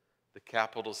 the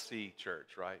capital C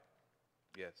church, right?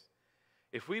 Yes.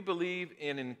 If we believe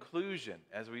in inclusion,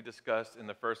 as we discussed in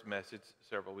the first message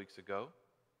several weeks ago,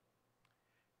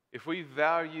 if we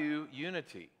value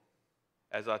unity,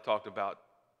 as I talked about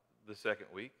the second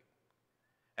week,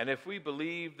 and if we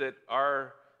believe that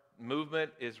our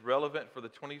movement is relevant for the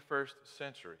 21st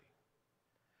century,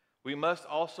 we must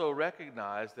also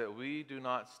recognize that we do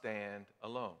not stand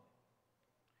alone.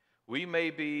 We may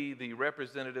be the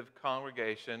representative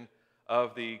congregation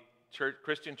of the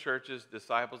Christian Church's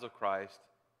Disciples of Christ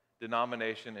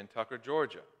denomination in Tucker,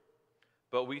 Georgia,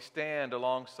 but we stand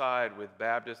alongside with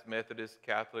Baptists, Methodists,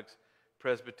 Catholics,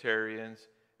 Presbyterians,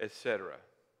 etc.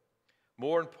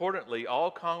 More importantly, all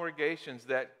congregations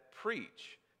that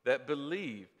preach, that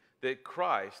believe that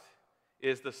Christ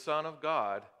is the Son of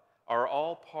God are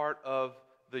all part of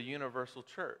the universal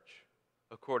church,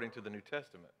 according to the New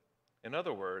Testament. In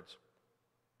other words,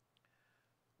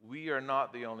 we are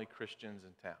not the only Christians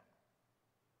in town.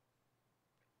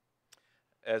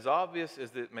 As obvious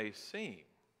as it may seem,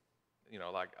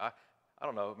 I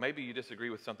don't know, maybe you disagree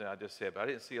with something I just said, but I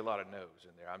didn't see a lot of no's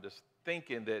in there. I'm just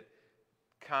thinking that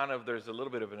kind of there's a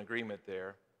little bit of an agreement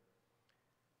there.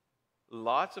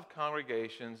 Lots of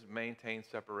congregations maintain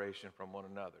separation from one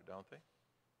another, don't they?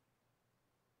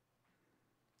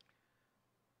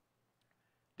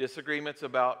 Disagreements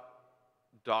about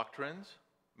doctrines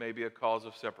may be a cause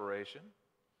of separation,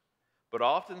 but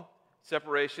often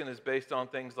separation is based on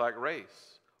things like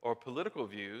race or political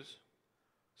views,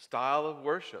 style of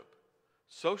worship,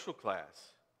 social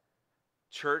class,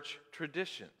 church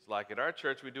traditions. Like at our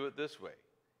church, we do it this way,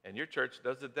 and your church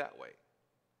does it that way.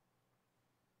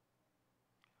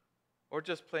 Or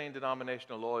just plain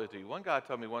denominational loyalty. One guy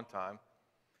told me one time,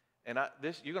 and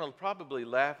you're going to probably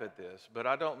laugh at this, but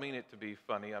I don't mean it to be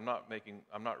funny. I'm not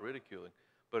ridiculing.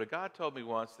 But a guy told me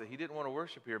once that he didn't want to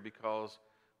worship here because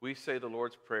we say the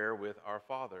Lord's Prayer with our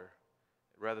Father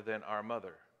rather than our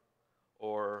mother,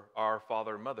 or our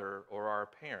father, mother, or our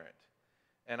parent.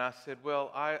 And I said,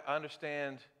 well, I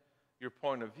understand your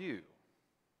point of view.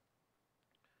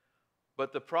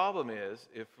 But the problem is,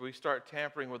 if we start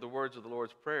tampering with the words of the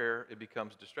Lord's Prayer, it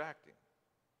becomes distracting.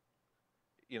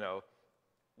 You know,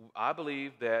 I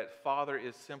believe that Father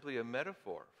is simply a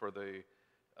metaphor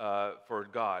for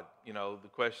God. You know, the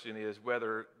question is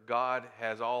whether God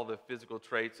has all the physical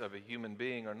traits of a human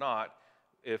being or not.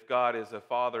 If God is a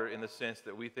father in the sense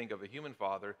that we think of a human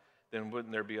father, then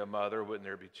wouldn't there be a mother? Wouldn't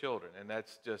there be children? And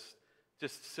that's just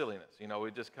silliness. You know,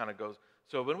 it just kind of goes.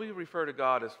 So when we refer to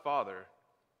God as Father,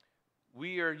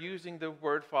 we are using the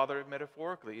word Father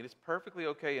metaphorically. It is perfectly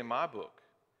okay in my book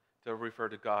to refer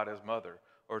to God as Mother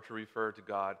or to refer to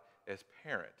God as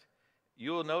Parent.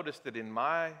 You'll notice that in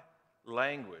my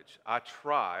language, I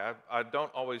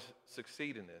don't always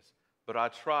succeed in this, but I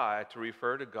try to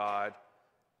refer to God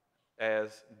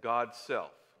as God's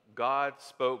self. God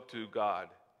spoke to God,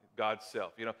 God's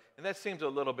self. You know, and that seems a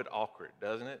little bit awkward,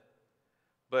 doesn't it?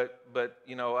 But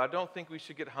you know, I don't think we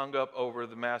should get hung up over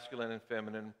the masculine and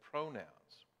feminine pronouns.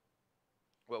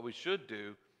 What we should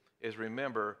do is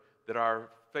remember that our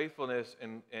faithfulness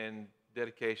and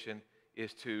dedication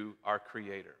is to our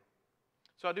Creator.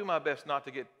 So I do my best not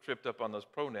to get tripped up on those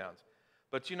pronouns.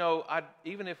 But you know,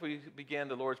 even if we began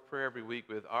the Lord's Prayer every week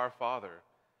with Our Father,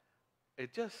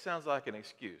 it just sounds like an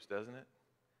excuse, doesn't it?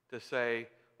 To say,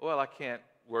 well, I can't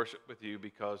worship with you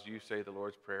because you say the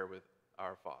Lord's Prayer with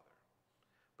Our Father.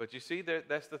 But you see,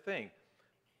 that's the thing.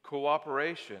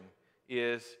 Cooperation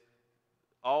is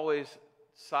always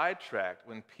sidetracked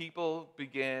when people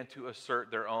begin to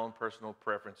assert their own personal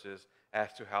preferences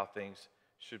as to how things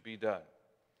should be done.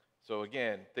 So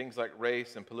again, things like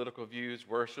race and political views,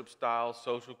 worship styles,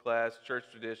 social class, church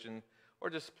tradition,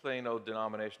 or just plain old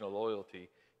denominational loyalty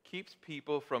keeps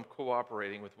people from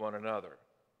cooperating with one another.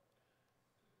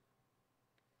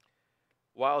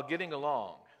 While getting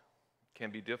along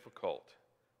can be difficult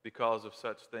because of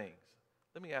such things,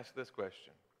 let me ask this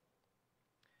question.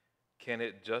 Can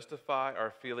it justify our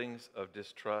feelings of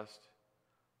distrust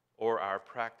or our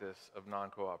practice of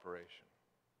non-cooperation?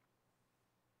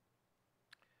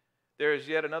 There is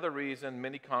yet another reason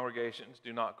many congregations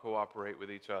do not cooperate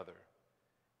with each other,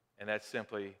 and that's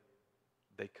simply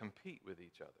they compete with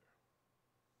each other.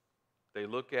 They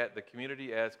look at the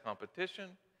community as competition.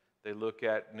 They look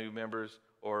at new members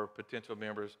or potential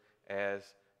members as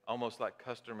almost like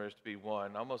customers to be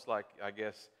won, almost like, I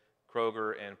guess,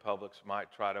 Kroger and Publix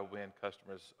might try to win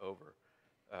customers over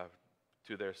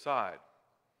to their side.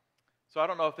 So I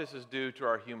don't know if this is due to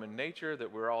our human nature,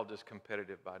 that we're all just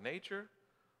competitive by nature,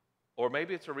 or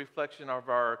maybe it's a reflection of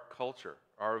our culture,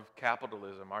 our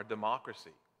capitalism, our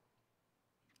democracy,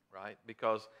 right?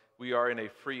 Because we are in a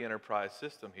free enterprise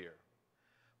system here.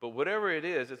 But whatever it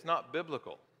is, it's not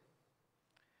biblical.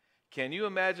 Can you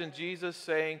imagine Jesus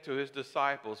saying to his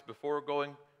disciples before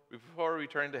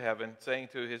returning to heaven, saying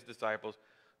to his disciples,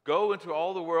 go into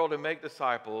all the world and make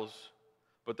disciples,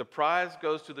 but the prize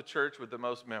goes to the church with the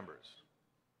most members?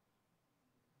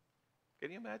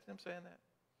 Can you imagine him saying that?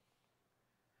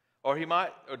 Or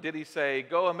did he say,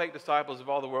 go and make disciples of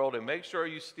all the world and make sure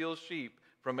you steal sheep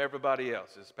from everybody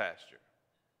else's pasture?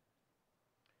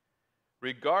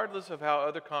 Regardless of how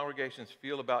other congregations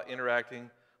feel about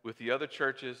interacting with the other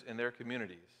churches in their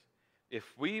communities, if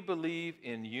we believe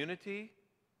in unity,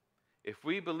 if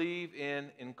we believe in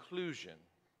inclusion,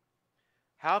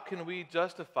 how can we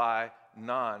justify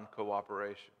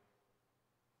non-cooperation?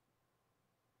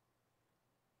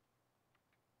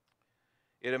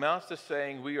 It amounts to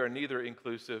saying we are neither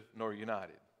inclusive nor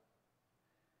united.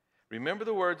 Remember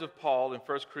the words of Paul in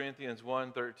 1 Corinthians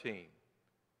 1:13,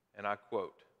 and I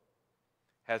quote,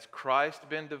 has Christ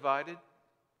been divided?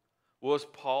 Was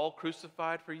Paul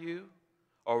crucified for you?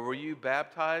 Or were you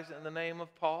baptized in the name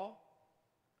of Paul?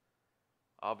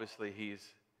 Obviously,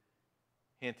 he's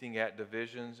hinting at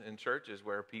divisions in churches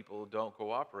where people don't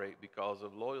cooperate because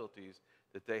of loyalties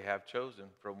that they have chosen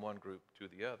from one group to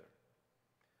the other.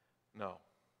 No.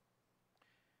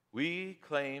 We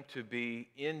claim to be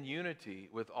in unity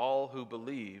with all who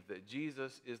believe that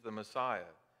Jesus is the Messiah,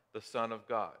 the Son of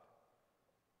God.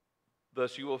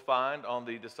 Thus, you will find on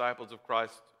the Disciples of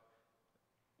Christ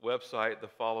website the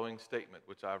following statement,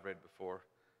 which I've read before.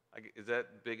 Is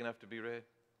that big enough to be read?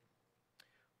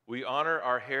 We honor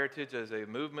our heritage as a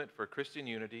movement for Christian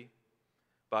unity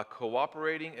by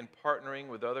cooperating and partnering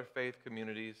with other faith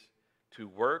communities to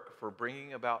work for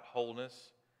bringing about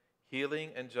wholeness,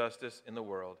 healing, and justice in the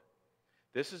world.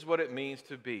 This is what it means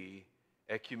to be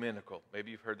ecumenical.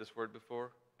 Maybe you've heard this word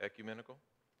before, ecumenical.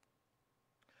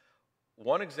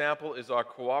 One example is our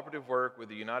cooperative work with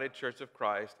the United Church of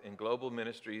Christ in global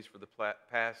ministries for the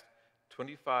past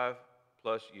 25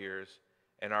 plus years,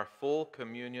 and our full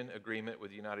communion agreement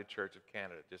with the United Church of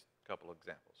Canada. Just a couple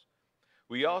examples.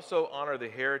 We also honor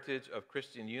the heritage of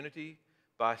Christian unity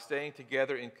by staying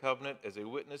together in covenant as a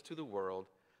witness to the world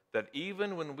that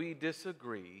even when we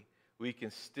disagree, we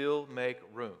can still make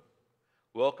room,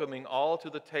 welcoming all to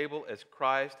the table as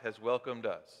Christ has welcomed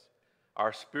us.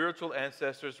 Our spiritual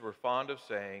ancestors were fond of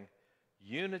saying,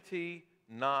 unity,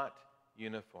 not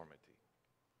uniformity.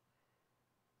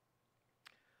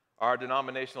 Our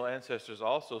denominational ancestors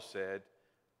also said,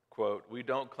 quote, we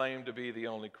don't claim to be the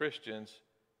only Christians,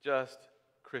 just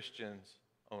Christians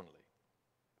only.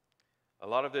 A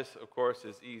lot of this, of course,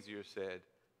 is easier said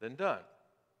than done.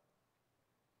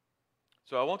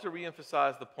 So I want to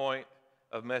reemphasize the point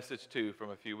of message 2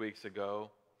 from a few weeks ago.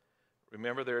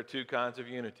 Remember, there are two kinds of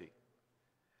unity.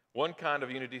 One kind of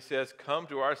unity says, come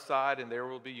to our side and there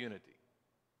will be unity.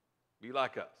 Be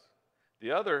like us.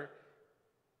 The other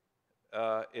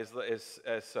is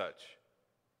as such.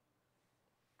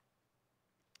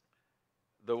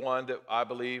 The one that I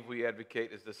believe we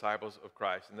advocate as disciples of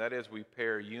Christ, and that is we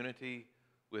pair unity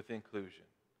with inclusion.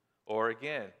 Or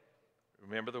again,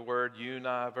 remember the word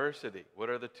university. What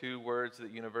are the two words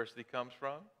that university comes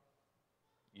from?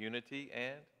 Unity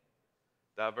and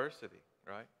diversity,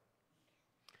 right?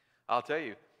 I'll tell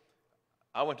you,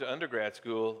 I went to undergrad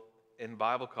school in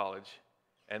Bible college,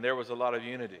 and there was a lot of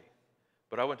unity.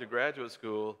 But I went to graduate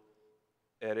school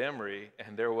at Emory,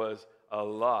 and there was a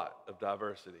lot of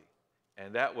diversity.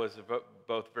 And that was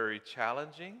both very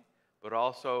challenging, but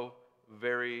also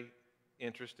very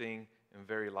interesting and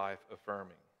very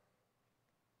life-affirming.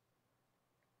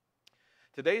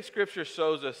 Today's scripture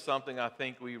shows us something I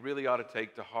think we really ought to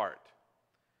take to heart.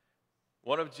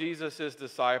 One of Jesus'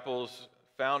 disciples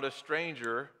found a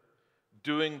stranger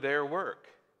doing their work,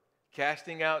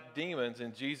 casting out demons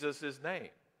in Jesus' name.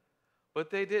 But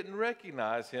they didn't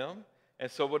recognize him, and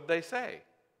so what did they say?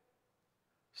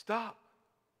 Stop.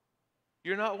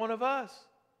 You're not one of us.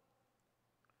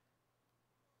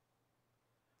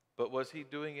 But was he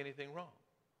doing anything wrong?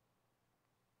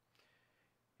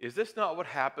 Is this not what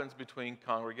happens between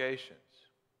congregations?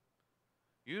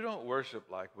 You don't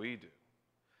worship like we do.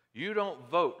 You don't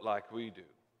vote like we do.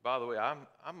 By the way,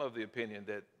 I'm of the opinion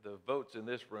that the votes in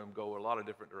this room go a lot of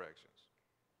different directions.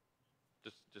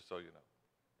 Just so you know.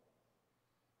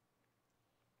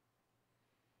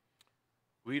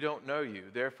 We don't know you,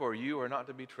 therefore you are not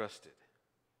to be trusted.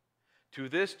 To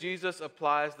this, Jesus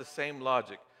applies the same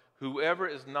logic. Whoever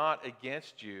is not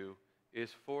against you is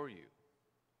for you.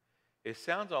 It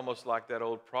sounds almost like that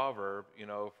old proverb,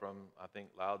 from, I think,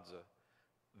 Lao Tzu.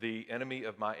 The enemy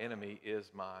of my enemy is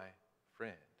my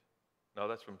friend. No,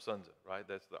 that's from Sun Tzu, right?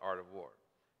 That's the art of war.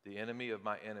 The enemy of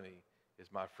my enemy is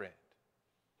my friend.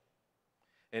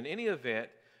 In any event,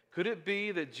 could it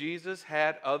be that Jesus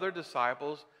had other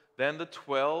disciples than the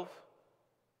 12?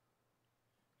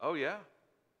 Oh, yeah.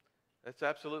 That's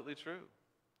absolutely true.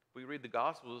 If we read the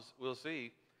Gospels, we'll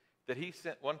see that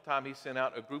one time he sent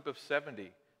out a group of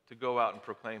 70 to go out and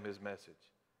proclaim his message.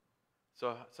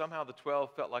 So somehow the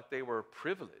 12 felt like they were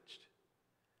privileged.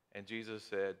 And Jesus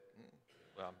said,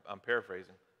 well, I'm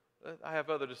paraphrasing, I have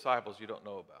other disciples you don't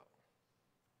know about.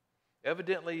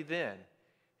 Evidently then,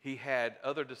 he had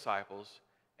other disciples,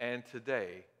 and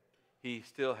today he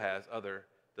still has other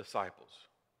disciples.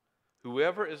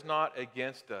 Whoever is not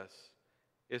against us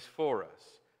is for us,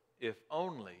 if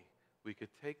only we could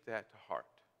take that to heart.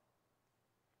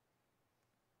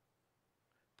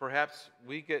 Perhaps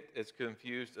we get as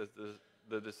confused as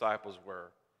the disciples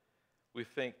were. We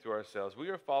think to ourselves, we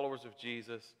are followers of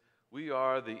Jesus. We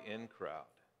are the in crowd.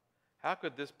 How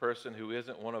could this person who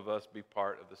isn't one of us be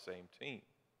part of the same team?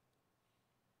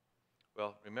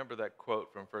 Well, remember that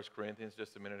quote from 1 Corinthians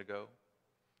just a minute ago?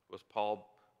 Was Paul,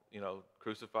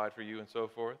 crucified for you and so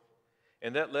forth?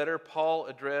 In that letter, Paul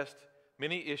addressed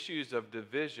many issues of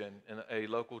division in a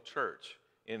local church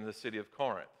in the city of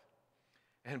Corinth.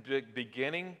 And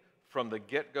beginning from the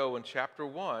get-go in chapter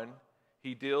 1,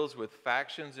 he deals with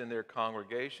factions in their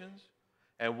congregations.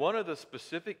 And one of the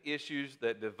specific issues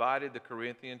that divided the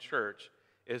Corinthian church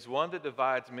is one that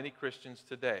divides many Christians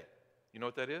today. You know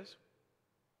what that is?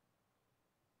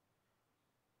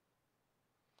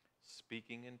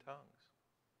 Speaking in tongues.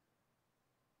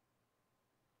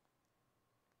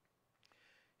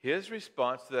 His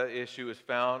response to that issue is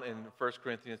found in 1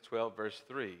 Corinthians 12, verse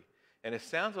 3. And it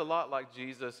sounds a lot like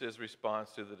Jesus'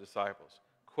 response to the disciples.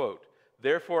 Quote,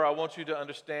 "Therefore, I want you to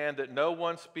understand that no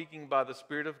one speaking by the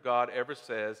Spirit of God ever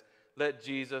says, 'Let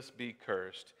Jesus be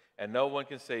cursed.' And no one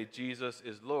can say Jesus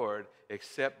is Lord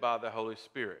except by the Holy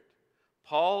Spirit."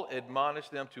 Paul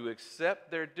admonished them to accept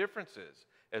their differences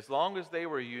as long as they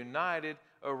were united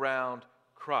around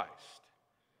Christ.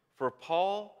 For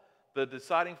Paul, the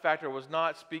deciding factor was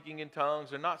not speaking in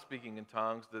tongues or not speaking in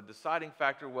tongues. The deciding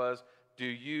factor was, do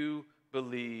you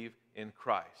believe in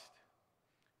Christ?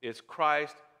 Is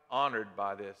Christ honored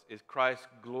by this? Is Christ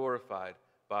glorified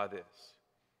by this?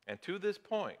 And to this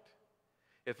point,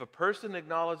 if a person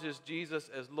acknowledges Jesus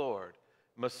as Lord,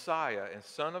 Messiah, and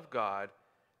Son of God,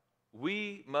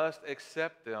 we must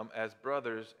accept them as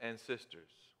brothers and sisters.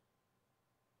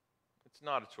 It's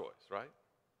not a choice, right?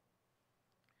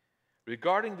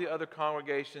 Regarding the other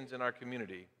congregations in our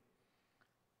community,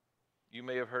 you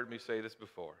may have heard me say this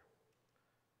before.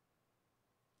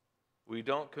 We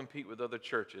don't compete with other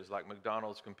churches like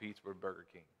McDonald's competes with Burger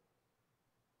King.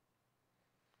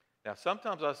 Now,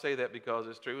 sometimes I say that because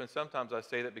it's true, and sometimes I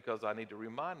say that because I need to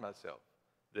remind myself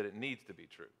that it needs to be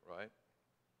true, right?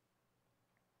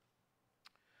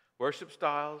 Worship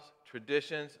styles,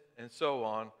 traditions, and so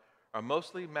on are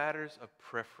mostly matters of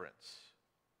preference.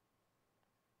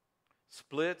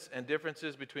 Splits and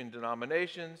differences between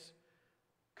denominations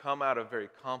come out of very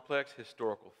complex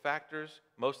historical factors,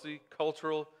 mostly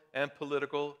cultural and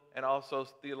political, and also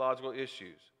theological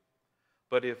issues.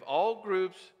 But if all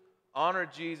groups honor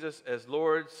Jesus as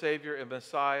Lord, Savior, and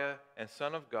Messiah, and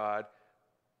Son of God,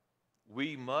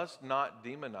 we must not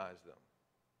demonize them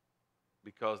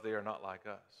because they are not like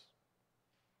us.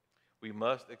 We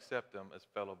must accept them as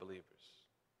fellow believers.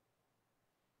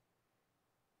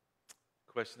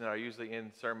 The question that I usually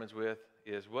end sermons with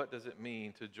is, what does it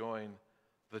mean to join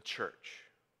the church?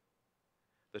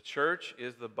 The church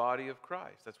is the body of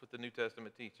Christ. That's what the New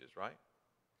Testament teaches, right?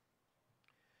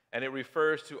 And it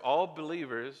refers to all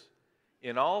believers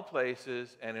in all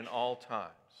places and in all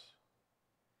times.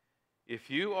 If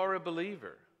you are a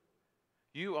believer,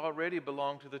 you already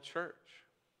belong to the church.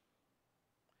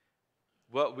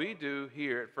 What we do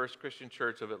here at First Christian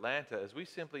Church of Atlanta is we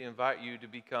simply invite you to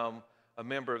become a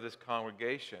member of this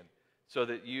congregation so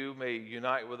that you may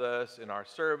unite with us in our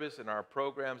service, in our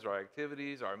programs, our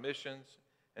activities, our missions,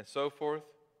 and so forth.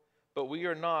 But we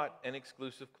are not an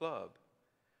exclusive club.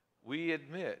 We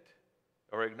admit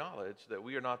or acknowledge that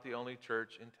we are not the only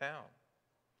church in town.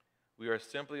 We are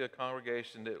simply a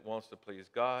congregation that wants to please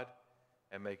God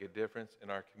and make a difference in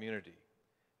our community.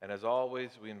 And as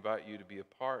always, we invite you to be a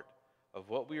part of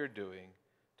what we are doing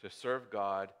to serve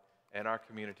God and our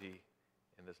community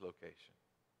in this location.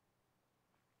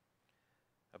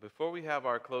 Now, before we have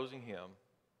our closing hymn,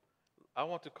 I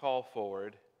want to call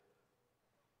forward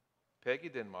Peggy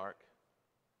Denmark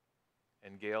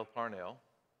and Gail Parnell.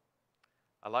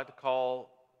 I'd like to call,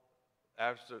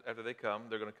 after they come,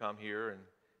 they're going to come here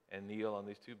and kneel on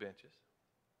these two benches.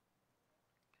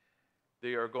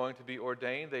 They are going to be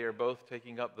ordained. They are both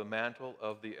taking up the mantle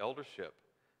of the eldership.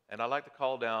 And I'd like to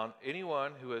call down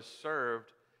anyone who has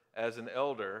served as an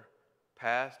elder,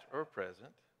 past or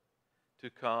present, to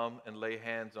come and lay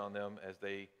hands on them as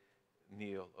they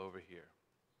kneel over here.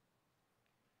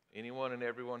 Anyone and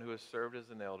everyone who has served as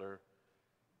an elder,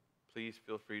 please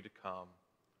feel free to come.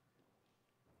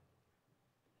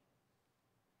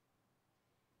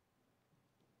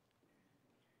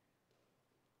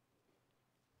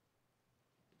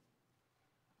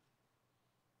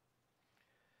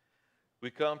 We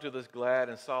come to this glad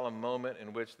and solemn moment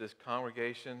in which this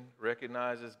congregation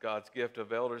recognizes God's gift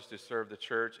of elders to serve the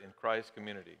church in Christ's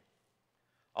community.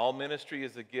 All ministry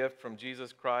is a gift from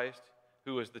Jesus Christ,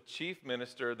 who is the chief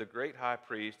minister, the great high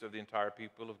priest of the entire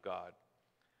people of God.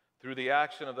 Through the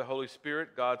action of the Holy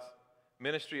Spirit, God's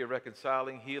ministry of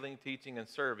reconciling, healing, teaching, and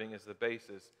serving is the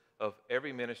basis of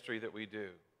every ministry that we do.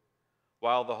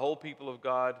 While the whole people of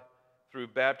God, through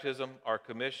baptism, are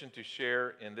commissioned to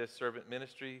share in this servant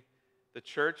ministry, the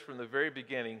church from the very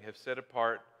beginning have set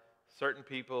apart certain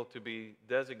people to be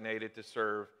designated to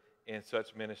serve in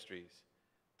such ministries.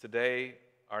 Today,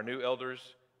 our new elders,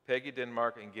 Peggy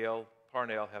Denmark and Gail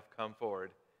Parnell, have come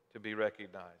forward to be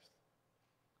recognized.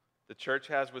 The church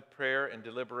has, with prayer and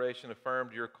deliberation,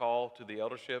 affirmed your call to the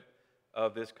eldership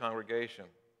of this congregation.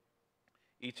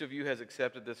 Each of you has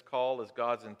accepted this call as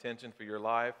God's intention for your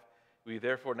life. We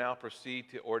therefore now proceed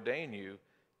to ordain you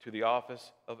to the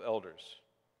office of elders.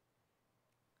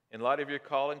 In light of your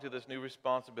calling to this new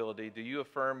responsibility, do you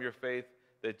affirm your faith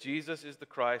that Jesus is the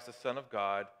Christ, the Son of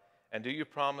God, and do you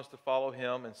promise to follow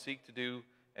him and seek to do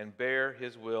and bear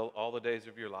his will all the days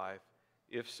of your life?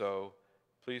 If so,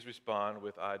 please respond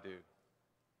with I do.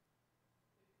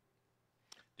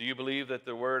 Do you believe that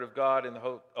the Word of God in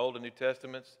the Old and New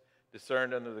Testaments,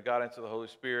 discerned under the guidance of the Holy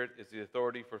Spirit, is the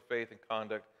authority for faith and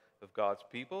conduct of God's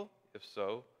people? If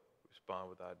so, respond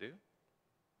with I do.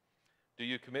 Do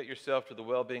you commit yourself to the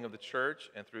well-being of the church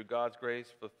and through God's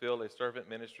grace fulfill a servant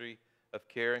ministry of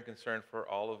care and concern for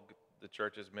all of the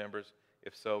church's members?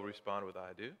 If so, respond with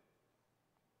I do.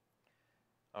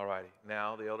 All righty.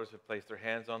 Now the elders have placed their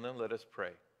hands on them. Let us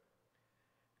pray.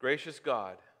 Gracious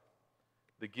God,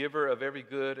 the giver of every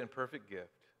good and perfect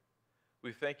gift,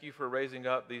 we thank you for raising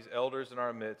up these elders in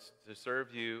our midst to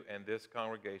serve you and this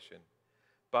congregation.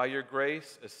 By your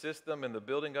grace, assist them in the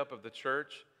building up of the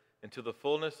church into the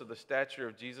fullness of the stature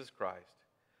of Jesus Christ.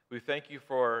 We thank you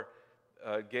for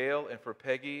Gail and for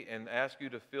Peggy and ask you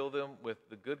to fill them with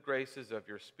the good graces of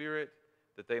your Spirit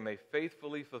that they may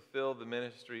faithfully fulfill the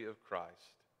ministry of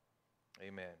Christ.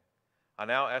 Amen. I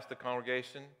now ask the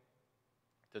congregation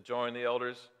to join the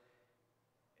elders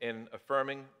in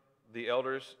affirming the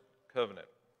elders' covenant.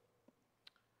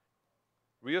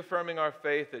 Reaffirming our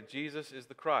faith that Jesus is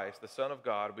the Christ, the Son of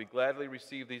God, we gladly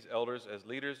receive these elders as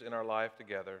leaders in our life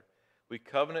together. We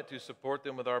covenant to support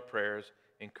them with our prayers,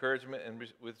 encouragement, and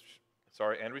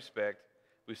respect.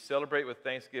 We celebrate with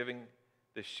thanksgiving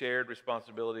the shared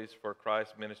responsibilities for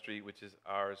Christ's ministry, which is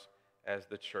ours as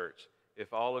the church.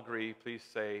 If all agree, please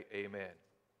say amen.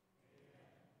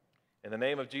 In the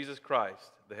name of Jesus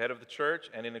Christ, the head of the church,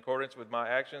 and in accordance with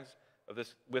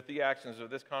the actions of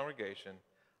this congregation,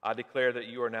 I declare that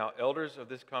you are now elders of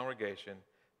this congregation.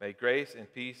 May grace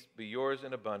and peace be yours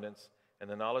in abundance in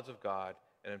the knowledge of God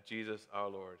and of Jesus our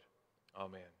Lord.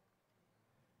 Amen.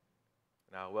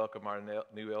 Now I welcome our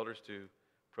new elders to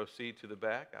proceed to the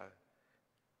back. I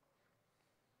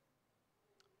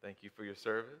thank you for your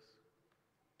service.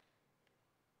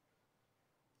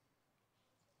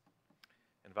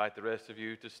 Invite the rest of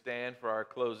you to stand for our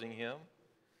closing hymn,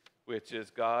 which is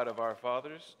God of our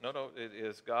fathers. It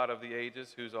is God of the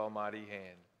ages, whose almighty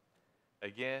hand.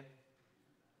 Again,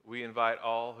 we invite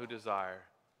all who desire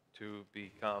to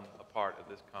become a part of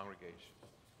this congregation.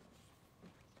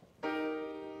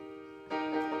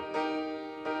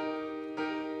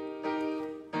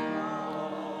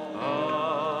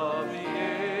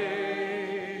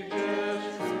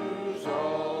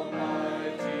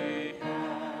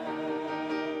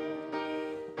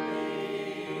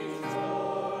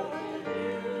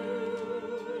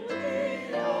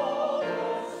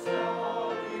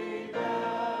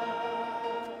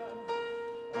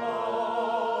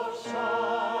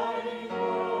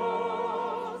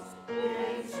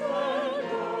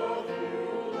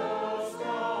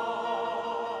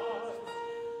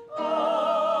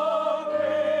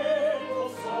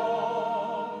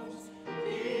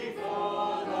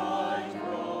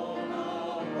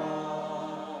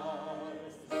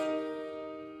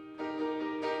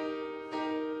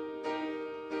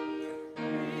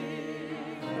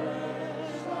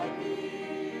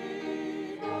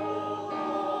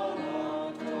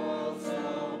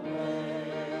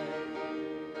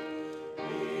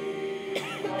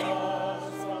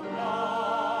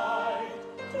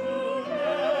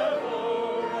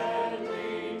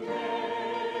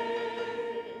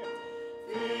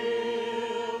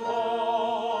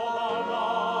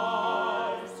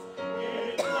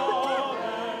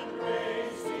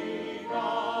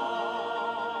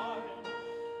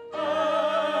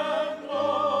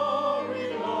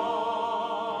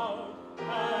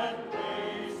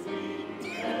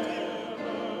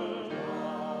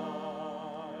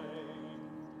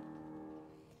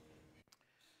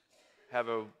 Have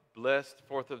a blessed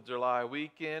 4th of July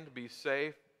weekend. Be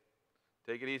safe.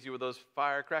 Take it easy with those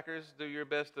firecrackers. Do your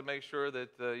best to make sure that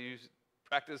you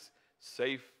practice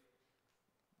safe,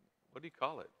 what do you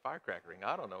call it? Firecrackering.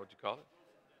 I don't know what you call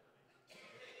it.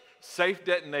 Safe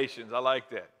detonations. I like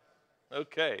that.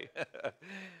 Okay.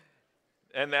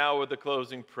 And now with the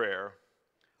closing prayer.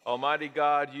 Almighty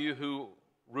God, you who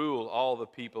rule all the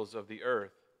peoples of the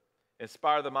earth,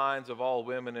 inspire the minds of all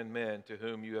women and men to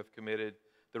whom you have committed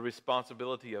the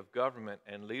responsibility of government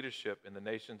and leadership in the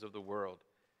nations of the world.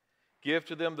 Give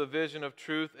to them the vision of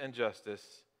truth and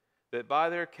justice, that by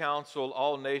their counsel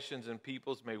all nations and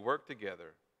peoples may work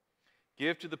together.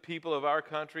 Give to the people of our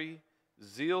country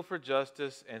zeal for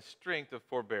justice and strength of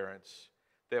forbearance,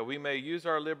 that we may use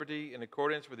our liberty in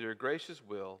accordance with your gracious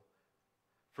will.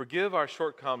 Forgive our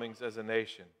shortcomings as a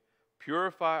nation.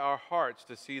 Purify our hearts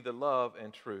to see the love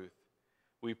and truth.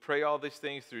 We pray all these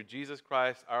things through Jesus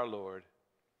Christ our Lord.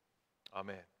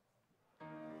 Amen.